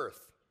on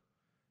earth.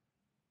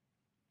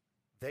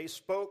 They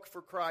spoke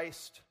for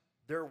Christ.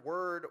 Their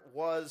word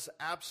was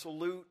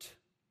absolute.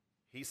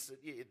 This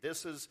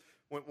is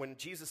when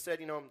Jesus said,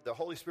 the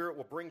Holy Spirit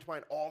will bring to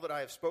mind all that I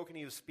have spoken.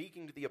 He was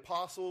speaking to the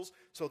apostles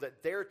so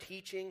that their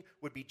teaching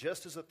would be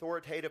just as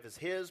authoritative as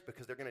his,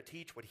 because they're going to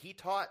teach what he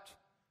taught.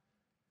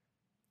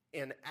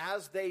 And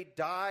as they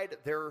died,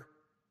 their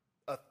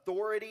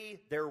authority,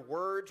 their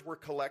words were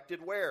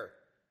collected where?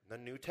 The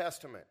New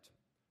Testament.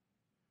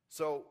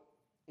 So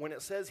when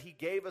it says he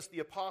gave us the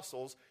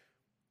apostles,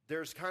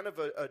 there's kind of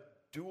a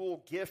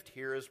dual gift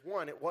here. Is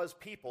one, it was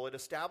people. It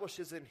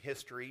establishes in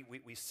history.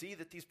 We see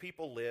that these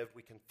people lived.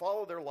 We can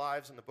follow their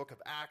lives in the book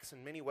of Acts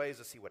in many ways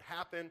to see what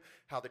happened,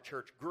 how the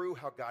church grew,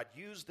 how God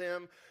used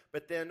them.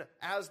 But then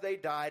as they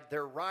died,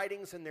 their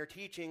writings and their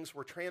teachings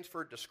were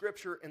transferred to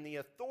Scripture, and the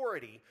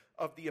authority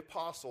of the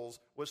apostles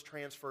was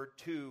transferred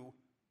to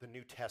the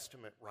New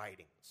Testament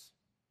writings.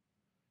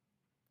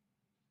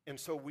 And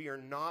so we are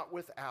not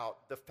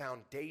without the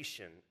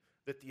foundation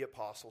that the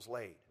apostles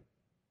laid.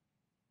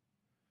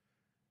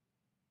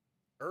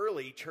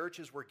 Early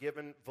churches were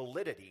given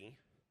validity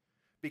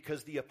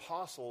because the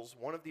apostles,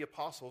 one of the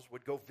apostles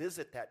would go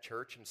visit that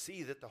church and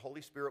see that the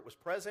Holy Spirit was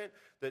present,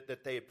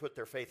 that they had put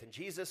their faith in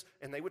Jesus,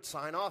 and they would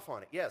sign off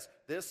on it. Yes,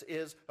 this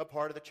is a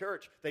part of the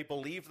church. They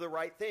believed the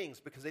right things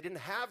because they didn't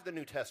have the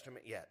New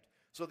Testament yet.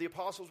 So the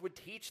apostles would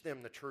teach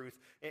them the truth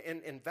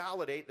and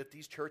validate that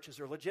these churches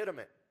are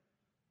legitimate.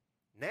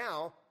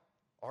 Now,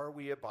 are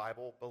we a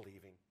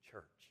Bible-believing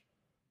church?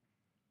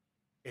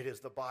 It is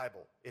the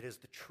Bible. It is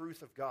the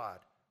truth of God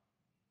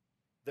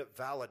that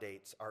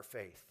validates our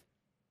faith.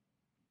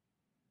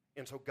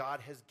 And so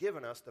God has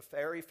given us the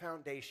very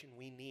foundation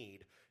we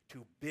need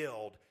to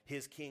build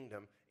his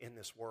kingdom in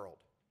this world.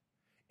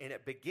 And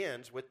it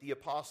begins with the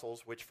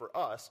apostles, which for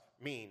us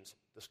means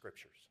the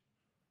Scriptures.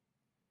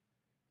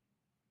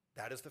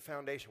 That is the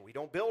foundation. We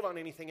don't build on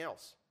anything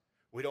else.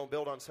 We don't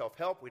build on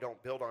self-help. We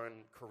don't build on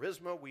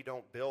charisma. We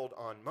don't build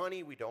on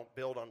money. We don't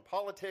build on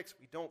politics.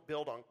 We don't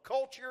build on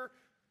culture.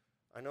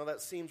 I know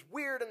that seems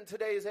weird in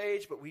today's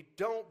age, but we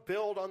don't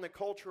build on the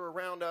culture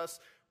around us.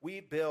 We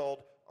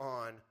build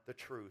on the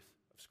truth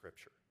of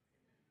Scripture.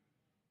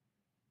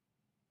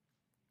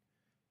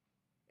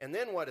 And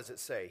then what does it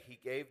say? He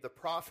gave the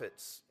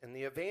prophets and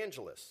the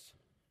evangelists.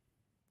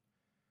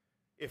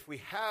 If we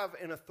have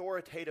an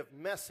authoritative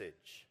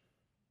message,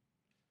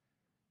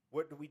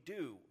 what do we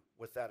do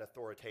with that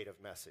authoritative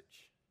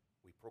message?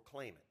 We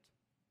proclaim it.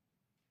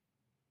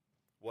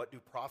 What do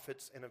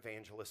prophets and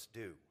evangelists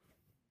do?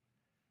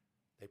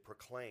 They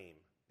proclaim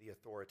the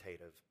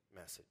authoritative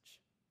message,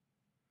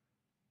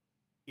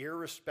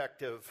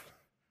 irrespective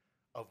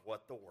of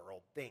what the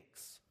world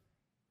thinks.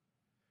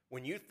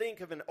 When you think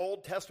of an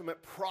Old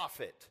Testament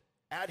prophet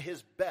at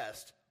his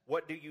best,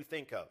 what do you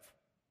think of?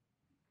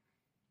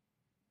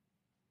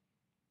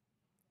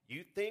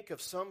 You think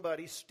of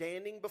somebody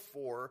standing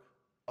before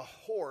a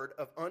horde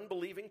of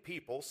unbelieving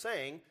people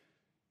saying,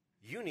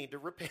 you need to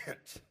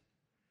repent.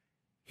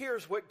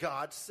 Here's what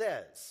God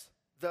says,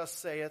 thus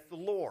saith the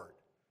Lord.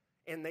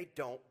 And they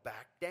don't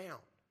back down.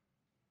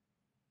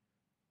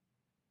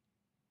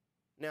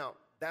 Now,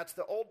 that's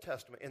the Old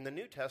Testament. In the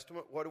New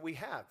Testament, what do we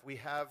have? We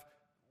have,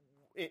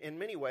 in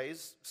many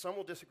ways, some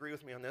will disagree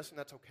with me on this, and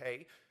that's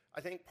okay. I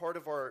think part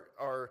of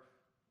our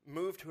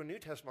move to a New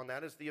Testament on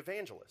that is the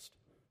evangelist.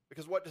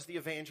 Because what does the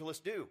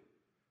evangelist do?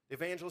 The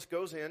evangelist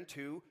goes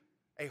into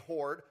a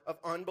horde of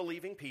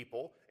unbelieving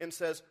people and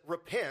says,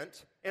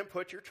 repent and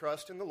put your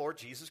trust in the Lord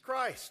Jesus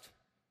Christ.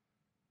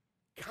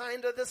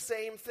 Kind of the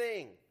same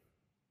thing.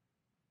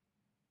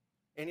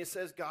 And he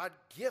says God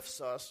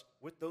gifts us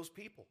with those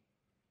people.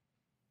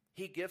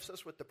 He gifts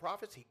us with the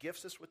prophets. He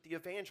gifts us with the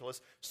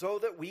evangelists so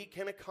that we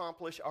can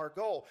accomplish our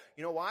goal.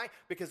 You know why?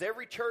 Because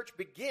every church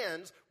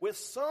begins with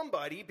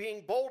somebody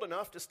being bold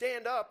enough to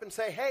stand up and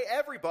say, hey,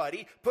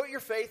 everybody, put your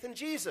faith in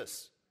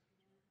Jesus.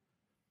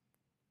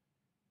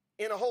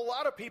 And a whole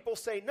lot of people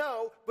say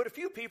no, but a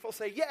few people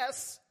say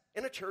yes,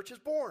 and a church is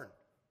born.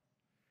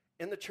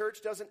 And the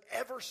church doesn't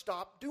ever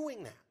stop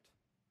doing that.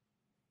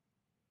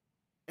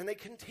 And they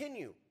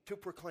continue to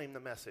proclaim the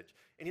message.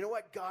 And you know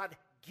what? God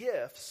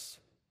gifts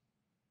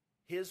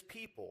his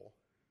people,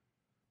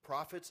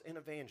 prophets and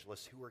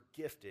evangelists, who are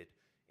gifted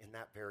in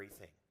that very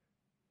thing.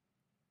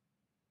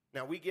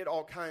 Now, we get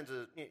all kinds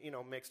of,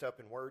 mixed up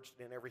in words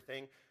and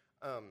everything.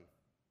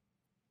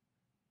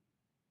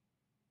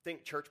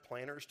 Think church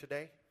planners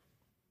today.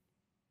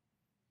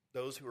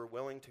 Those who are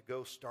willing to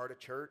go start a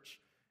church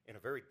in a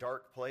very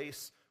dark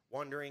place,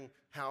 wondering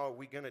how are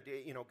we going to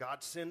do,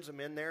 God sends them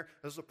in there.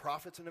 Those are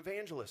prophets and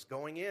evangelists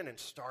going in and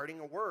starting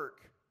a work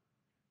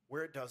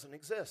where it doesn't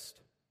exist.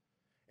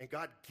 And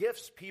God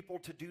gifts people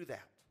to do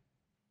that.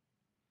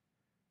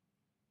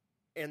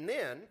 And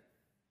then,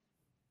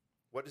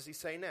 what does he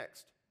say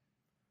next?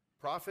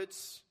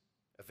 Prophets,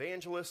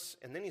 evangelists,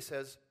 and then he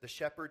says the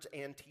shepherds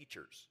and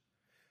teachers.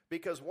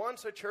 Because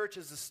once a church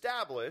is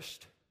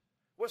established,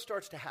 what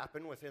starts to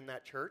happen within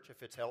that church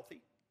if it's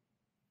healthy?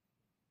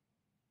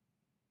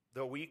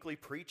 The weekly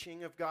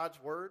preaching of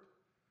God's word,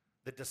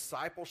 the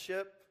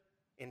discipleship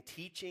and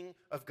teaching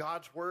of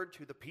God's word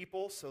to the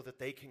people so that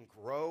they can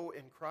grow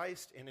in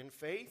Christ and in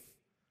faith.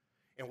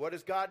 And what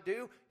does God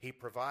do? He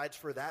provides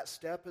for that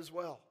step as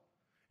well.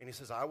 And he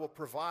says, I will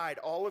provide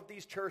all of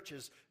these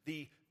churches,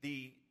 the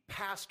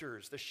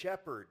pastors, the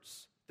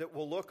shepherds that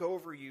will look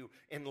over you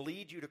and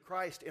lead you to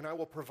Christ. And I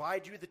will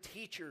provide you the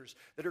teachers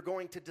that are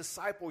going to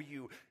disciple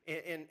you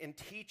and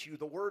teach you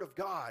the word of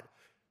God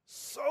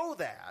so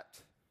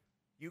that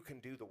you can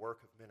do the work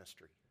of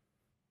ministry.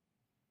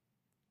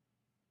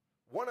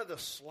 One of the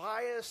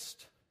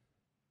slyest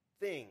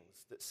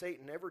things that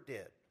Satan ever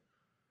did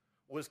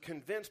was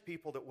convince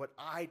people that what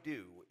I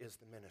do is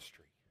the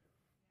ministry.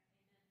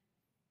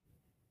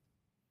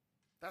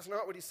 That's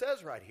not what he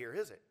says right here,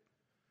 is it?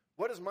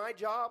 What is my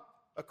job,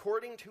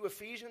 according to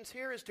Ephesians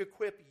here, is to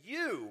equip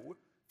you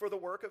for the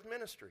work of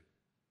ministry.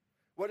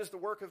 What is the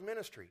work of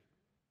ministry?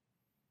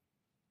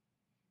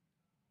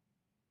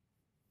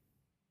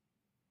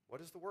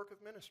 What is the work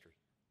of ministry?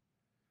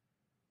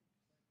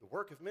 The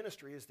work of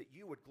ministry is that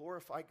you would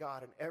glorify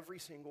God in every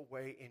single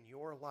way in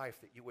your life,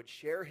 that you would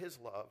share his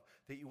love,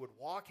 that you would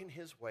walk in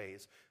his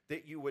ways,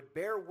 that you would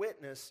bear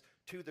witness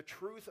to the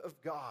truth of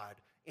God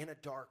in a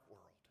dark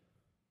world,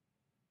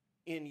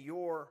 in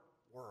your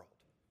world.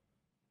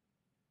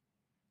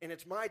 And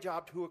it's my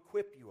job to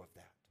equip you of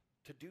that,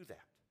 to do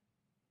that.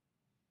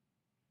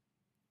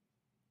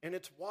 And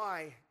it's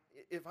why,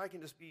 if I can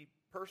just be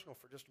personal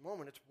for just a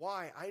moment, it's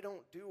why I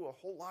don't do a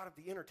whole lot of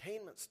the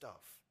entertainment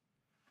stuff.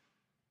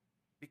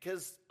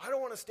 Because I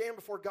don't want to stand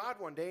before God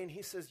one day and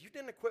he says, you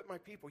didn't equip my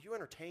people, you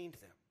entertained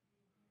them.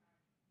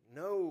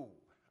 No,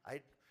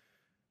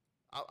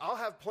 I'll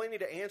have plenty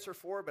to answer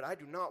for, but I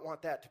do not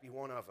want that to be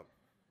one of them.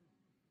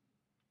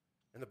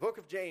 In the book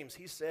of James,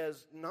 he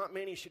says, not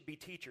many should be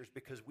teachers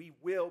because we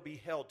will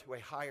be held to a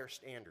higher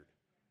standard.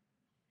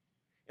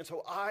 And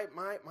so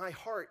my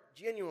heart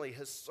genuinely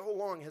has so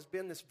long has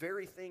been this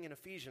very thing in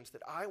Ephesians,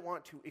 that I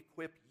want to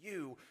equip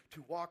you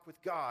to walk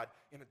with God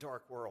in a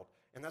dark world.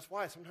 And that's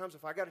why sometimes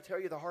if I got to tell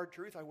you the hard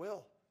truth, I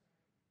will.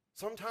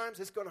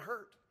 Sometimes it's going to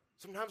hurt.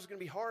 Sometimes it's going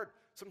to be hard.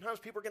 Sometimes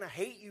people are going to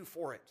hate you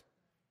for it.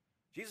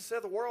 Jesus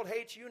said the world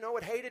hates you. No,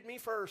 it hated me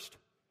first.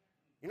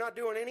 You're not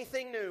doing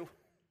anything new.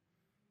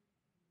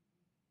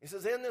 He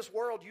says, in this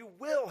world you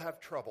will have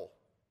trouble.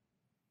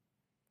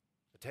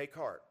 But take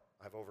heart,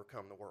 I've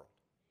overcome the world.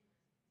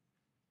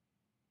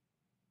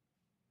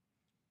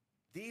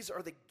 These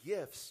are the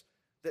gifts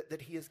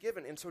that he has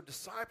given. And so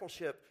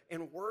discipleship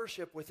and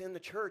worship within the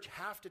church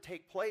have to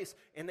take place.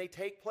 And they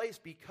take place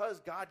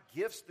because God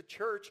gifts the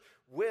church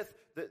with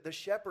the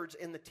shepherds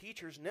and the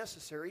teachers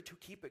necessary to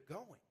keep it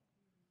going.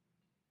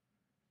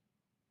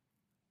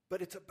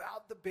 But it's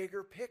about the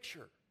bigger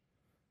picture.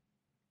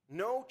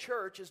 No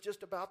church is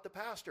just about the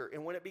pastor.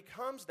 And when it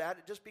becomes that,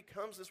 it just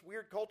becomes this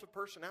weird cult of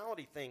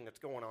personality thing that's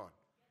going on.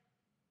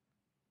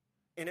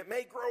 And it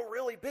may grow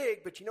really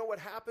big, but you know what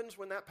happens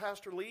when that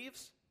pastor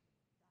leaves?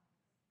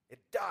 It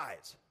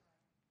dies.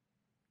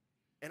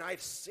 And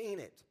I've seen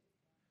it.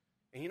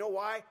 And you know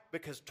why?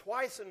 Because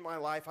twice in my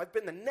life, I've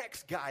been the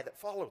next guy that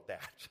followed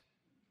that.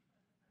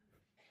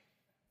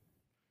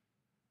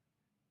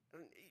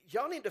 And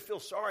y'all need to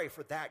feel sorry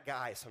for that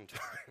guy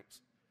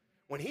sometimes.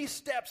 When he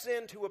steps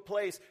into a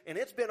place and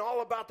it's been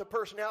all about the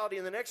personality,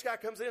 and the next guy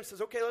comes in and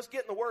says, okay, let's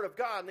get in the Word of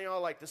God. And they're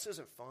all like, this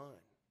isn't fun.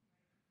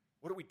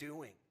 What are we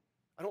doing?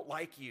 I don't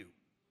like you.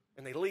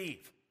 And they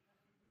leave.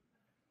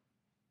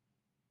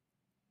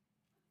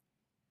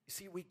 You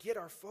see, we get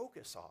our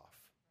focus off.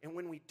 And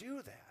when we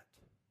do that,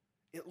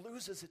 it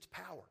loses its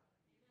power.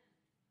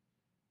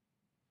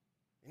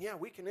 And yeah,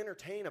 we can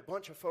entertain a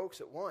bunch of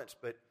folks at once,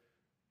 but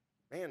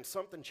man,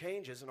 something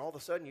changes and all of a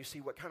sudden you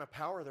see what kind of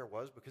power there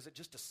was because it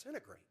just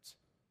disintegrates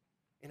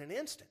in an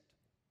instant.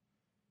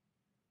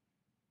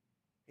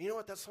 And you know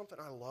what? That's something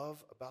I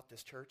love about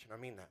this church, and I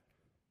mean that.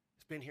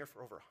 It's been here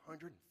for over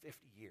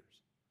 150 years.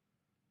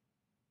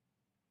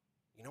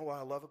 You know what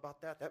I love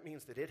about that? That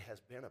means that it has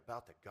been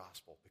about the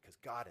gospel because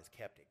God has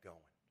kept it going.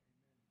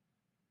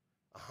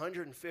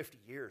 150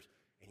 years.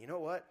 And you know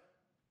what?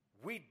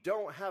 We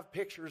don't have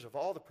pictures of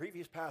all the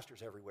previous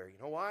pastors everywhere. You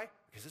know why?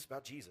 Because it's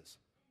about Jesus.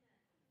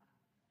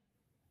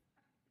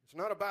 It's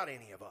not about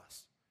any of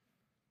us.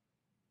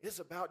 It's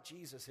about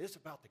Jesus. It's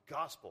about the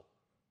gospel.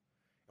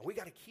 And we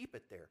got to keep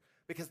it there.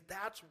 Because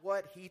that's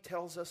what he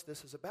tells us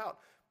this is about.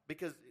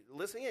 Because,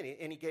 listen in,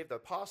 and he gave the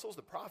apostles,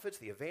 the prophets,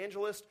 the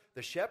evangelists,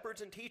 the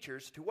shepherds and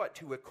teachers to what?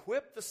 To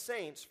equip the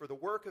saints for the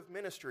work of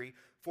ministry,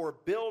 for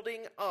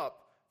building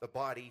up the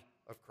body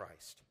of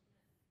Christ.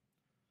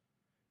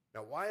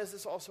 Now, why is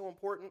this also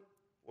important?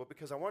 Well,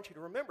 because I want you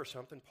to remember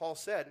something Paul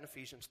said in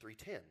Ephesians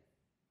 3:10.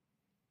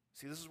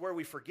 See, this is where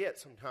we forget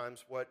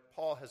sometimes what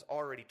Paul has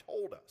already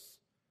told us.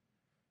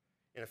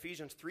 In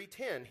Ephesians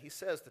 3:10, he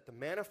says that the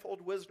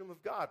manifold wisdom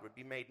of God would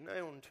be made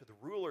known to the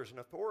rulers and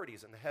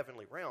authorities in the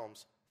heavenly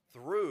realms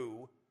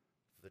through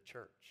the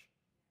church.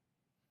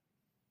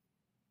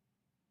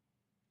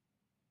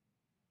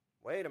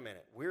 Wait a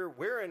minute.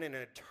 We're in an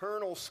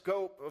eternal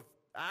scope of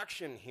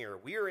action here.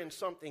 We are in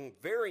something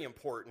very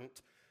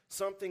important,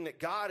 something that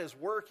God is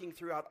working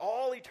throughout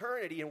all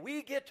eternity, and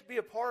we get to be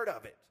a part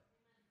of it.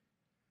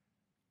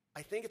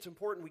 I think it's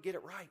important we get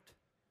it right,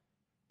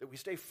 that we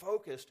stay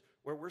focused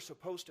where we're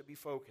supposed to be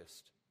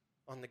focused,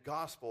 on the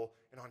gospel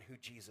and on who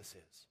Jesus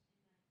is.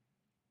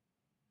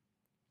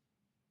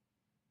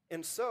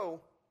 And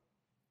so,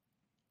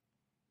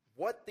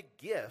 what the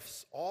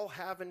gifts all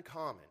have in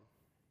common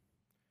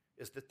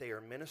is that they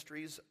are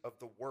ministries of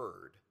the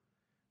word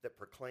that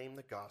proclaim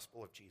the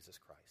gospel of Jesus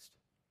Christ.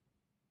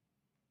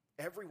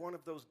 Every one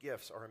of those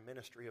gifts are a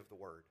ministry of the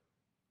word.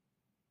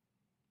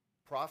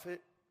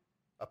 Prophet,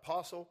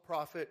 apostle,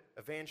 prophet,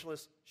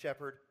 evangelist,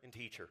 shepherd, and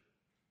teacher.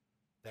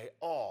 They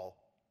all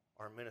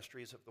are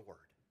ministries of the word.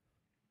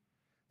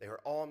 They are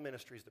all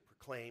ministries that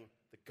proclaim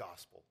the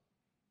gospel.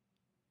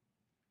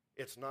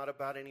 It's not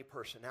about any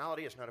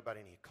personality. It's not about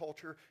any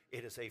culture.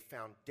 It is a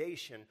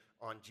foundation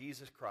on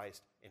Jesus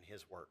Christ and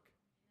his work.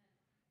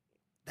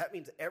 That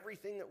means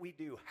everything that we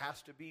do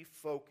has to be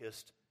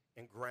focused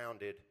and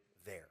grounded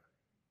there.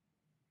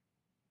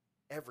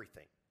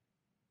 Everything.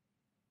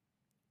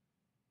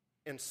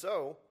 And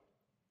so,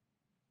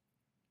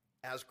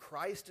 as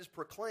Christ is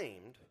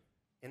proclaimed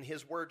and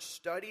his word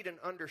studied and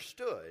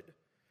understood,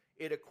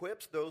 it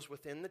equips those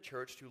within the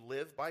church to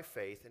live by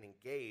faith and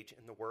engage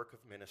in the work of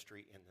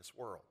ministry in this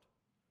world.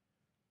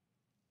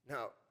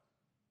 Now,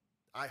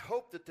 I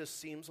hope that this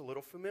seems a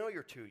little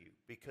familiar to you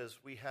because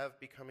we have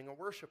becoming a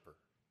worshiper,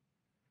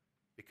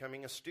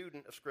 becoming a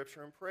student of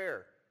Scripture and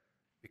prayer,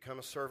 become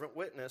a servant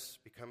witness,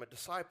 become a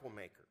disciple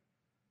maker.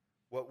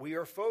 What we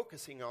are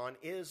focusing on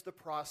is the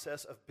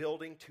process of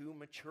building to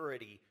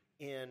maturity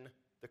in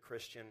the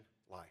Christian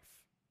life.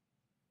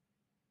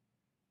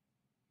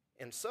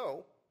 And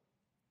so,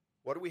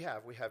 what do we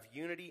have? We have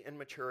unity and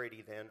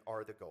maturity then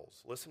are the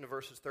goals. Listen to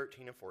verses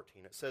 13 and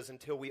 14. It says,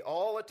 until we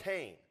all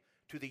attain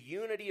to the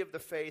unity of the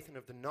faith and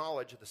of the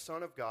knowledge of the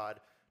Son of God,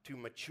 to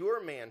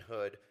mature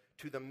manhood,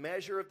 to the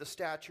measure of the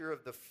stature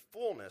of the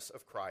fullness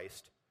of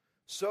Christ,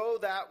 so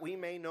that we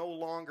may no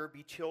longer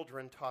be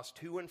children tossed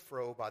to and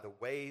fro by the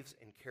waves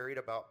and carried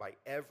about by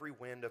every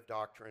wind of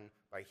doctrine,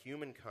 by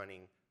human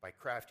cunning, by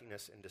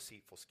craftiness and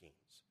deceitful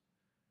schemes.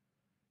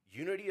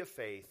 Unity of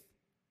faith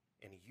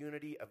and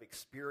unity of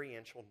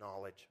experiential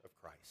knowledge of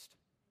Christ.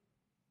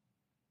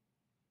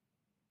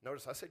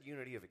 Notice I said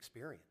unity of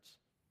experience.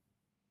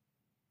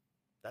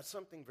 That's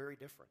something very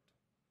different.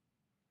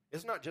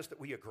 It's not just that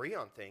we agree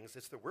on things,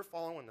 it's that we're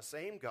following the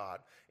same God.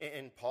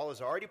 And Paul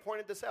has already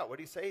pointed this out. What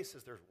did he say? He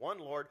says there's one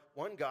Lord,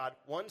 one God,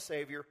 one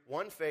Savior,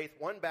 one faith,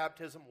 one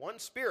baptism, one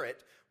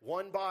Spirit,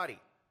 one body.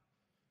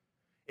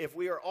 If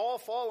we are all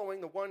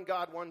following the one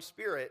God, one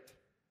Spirit,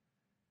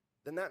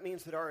 then that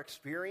means that our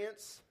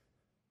experience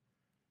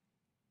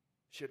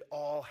should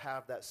all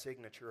have that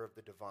signature of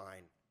the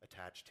divine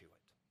attached to it.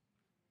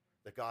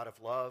 The God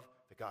of love,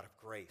 the God of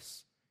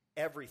grace.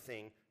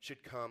 Everything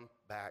should come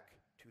back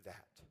to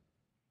that.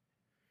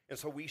 And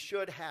so we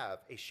should have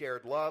a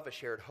shared love, a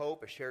shared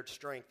hope, a shared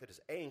strength that is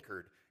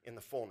anchored in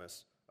the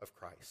fullness of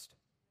Christ.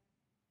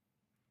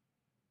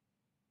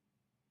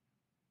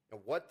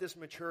 And what this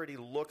maturity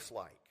looks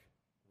like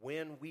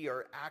when we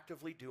are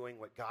actively doing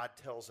what God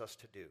tells us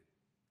to do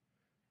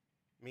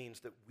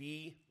means that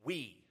we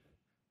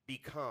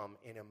become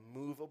an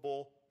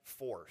immovable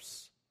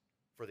force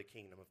for the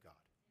kingdom of God.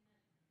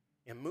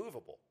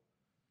 Immovable.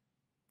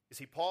 You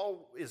see,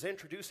 Paul is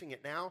introducing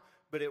it now,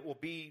 but it will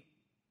be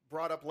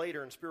brought up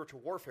later in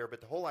spiritual warfare,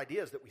 but the whole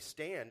idea is that we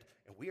stand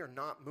and we are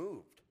not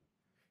moved.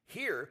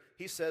 Here,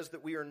 he says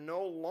that we are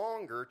no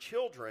longer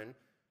children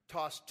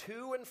tossed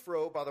to and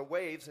fro by the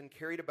waves and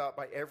carried about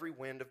by every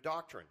wind of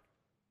doctrine.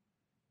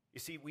 You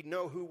see, we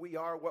know who we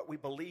are, what we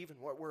believe, and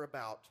what we're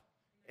about,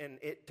 and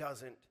it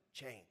doesn't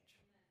change.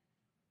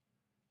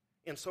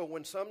 And so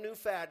when some new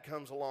fad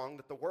comes along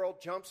that the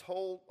world jumps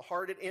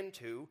wholehearted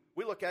into,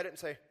 we look at it and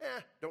say,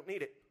 don't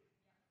need it.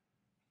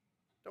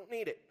 Don't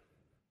need it.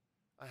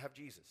 I have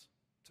Jesus.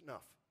 It's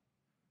enough.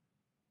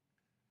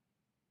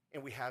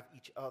 And we have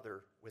each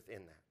other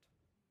within that.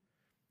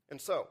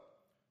 And so,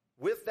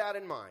 with that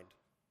in mind,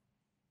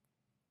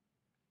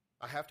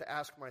 I have to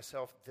ask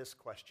myself this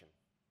question.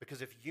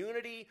 Because if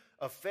unity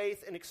of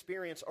faith and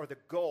experience are the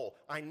goal,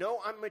 I know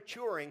I'm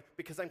maturing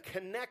because I'm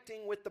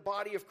connecting with the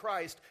body of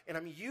Christ and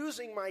I'm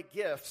using my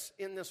gifts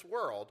in this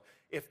world.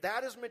 If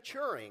that is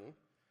maturing,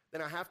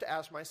 then I have to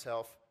ask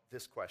myself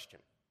this question.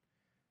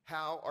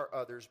 How are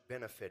others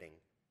benefiting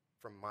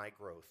from my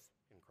growth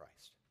in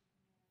Christ?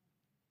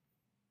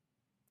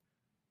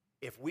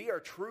 If we are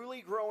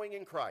truly growing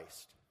in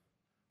Christ,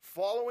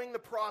 following the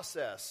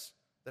process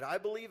that I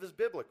believe is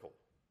biblical,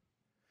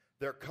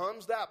 there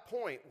comes that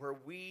point where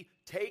we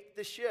take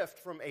the shift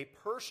from a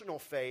personal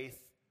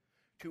faith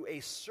to a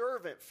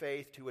servant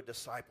faith to a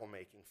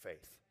disciple-making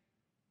faith.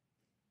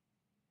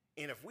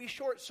 And if we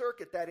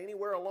short-circuit that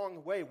anywhere along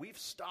the way, we've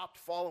stopped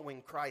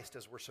following Christ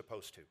as we're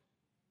supposed to.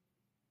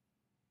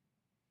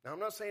 Now, I'm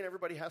not saying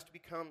everybody has to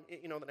become,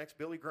 the next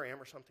Billy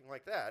Graham or something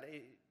like that.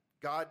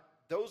 God,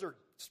 those are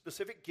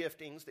specific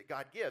giftings that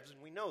God gives,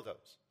 and we know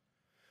those.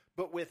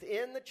 But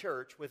within the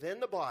church, within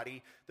the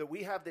body, that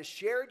we have this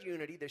shared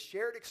unity, this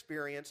shared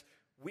experience,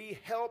 we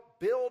help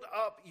build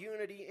up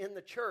unity in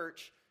the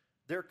church.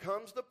 There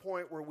comes the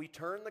point where we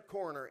turn the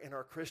corner in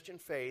our Christian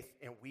faith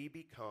and we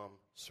become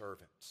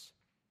servants.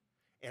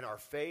 And our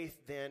faith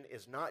then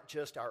is not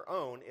just our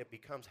own, it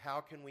becomes how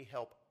can we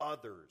help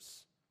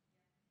others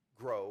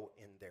grow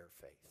in their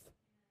faith.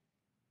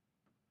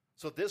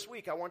 So this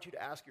week I want you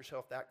to ask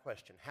yourself that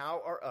question.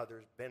 How are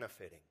others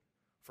benefiting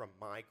from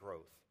my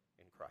growth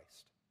in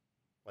Christ?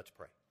 Let's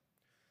pray.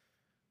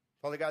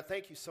 Father God,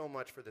 thank you so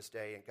much for this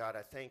day. And God,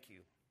 I thank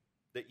you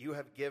that you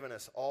have given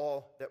us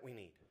all that we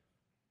need.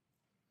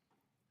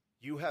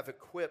 You have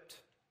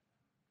equipped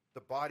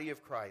the body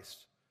of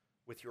Christ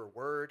with your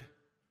word,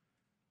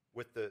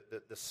 with the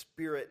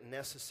Spirit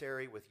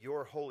necessary, with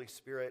your Holy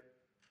Spirit.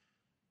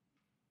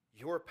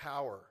 Your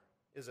power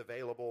is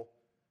available.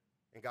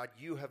 And God,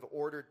 you have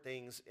ordered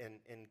things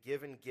and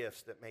given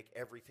gifts that make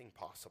everything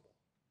possible.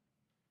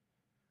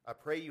 I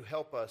pray you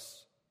help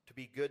us to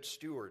be good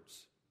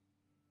stewards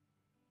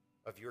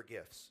of your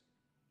gifts.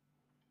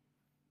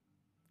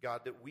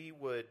 God, that we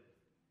would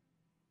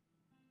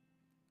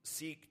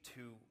seek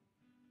to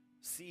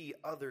see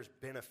others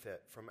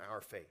benefit from our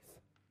faith.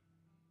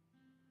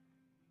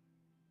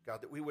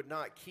 God, that we would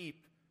not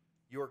keep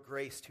your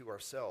grace to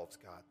ourselves,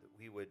 God, that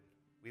we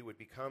would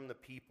become the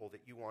people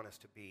that you want us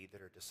to be,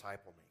 that are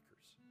disciple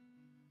makers,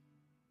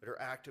 that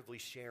are actively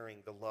sharing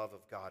the love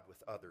of God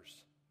with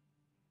others,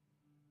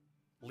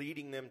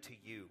 leading them to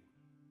you,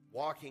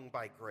 walking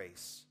by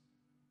grace,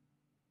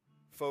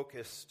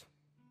 focused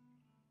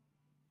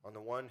on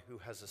the one who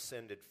has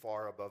ascended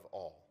far above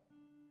all,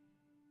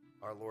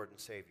 our Lord and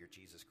Savior,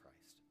 Jesus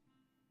Christ.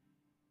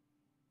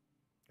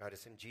 God,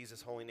 it's in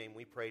Jesus' holy name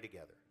we pray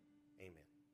together. Amen.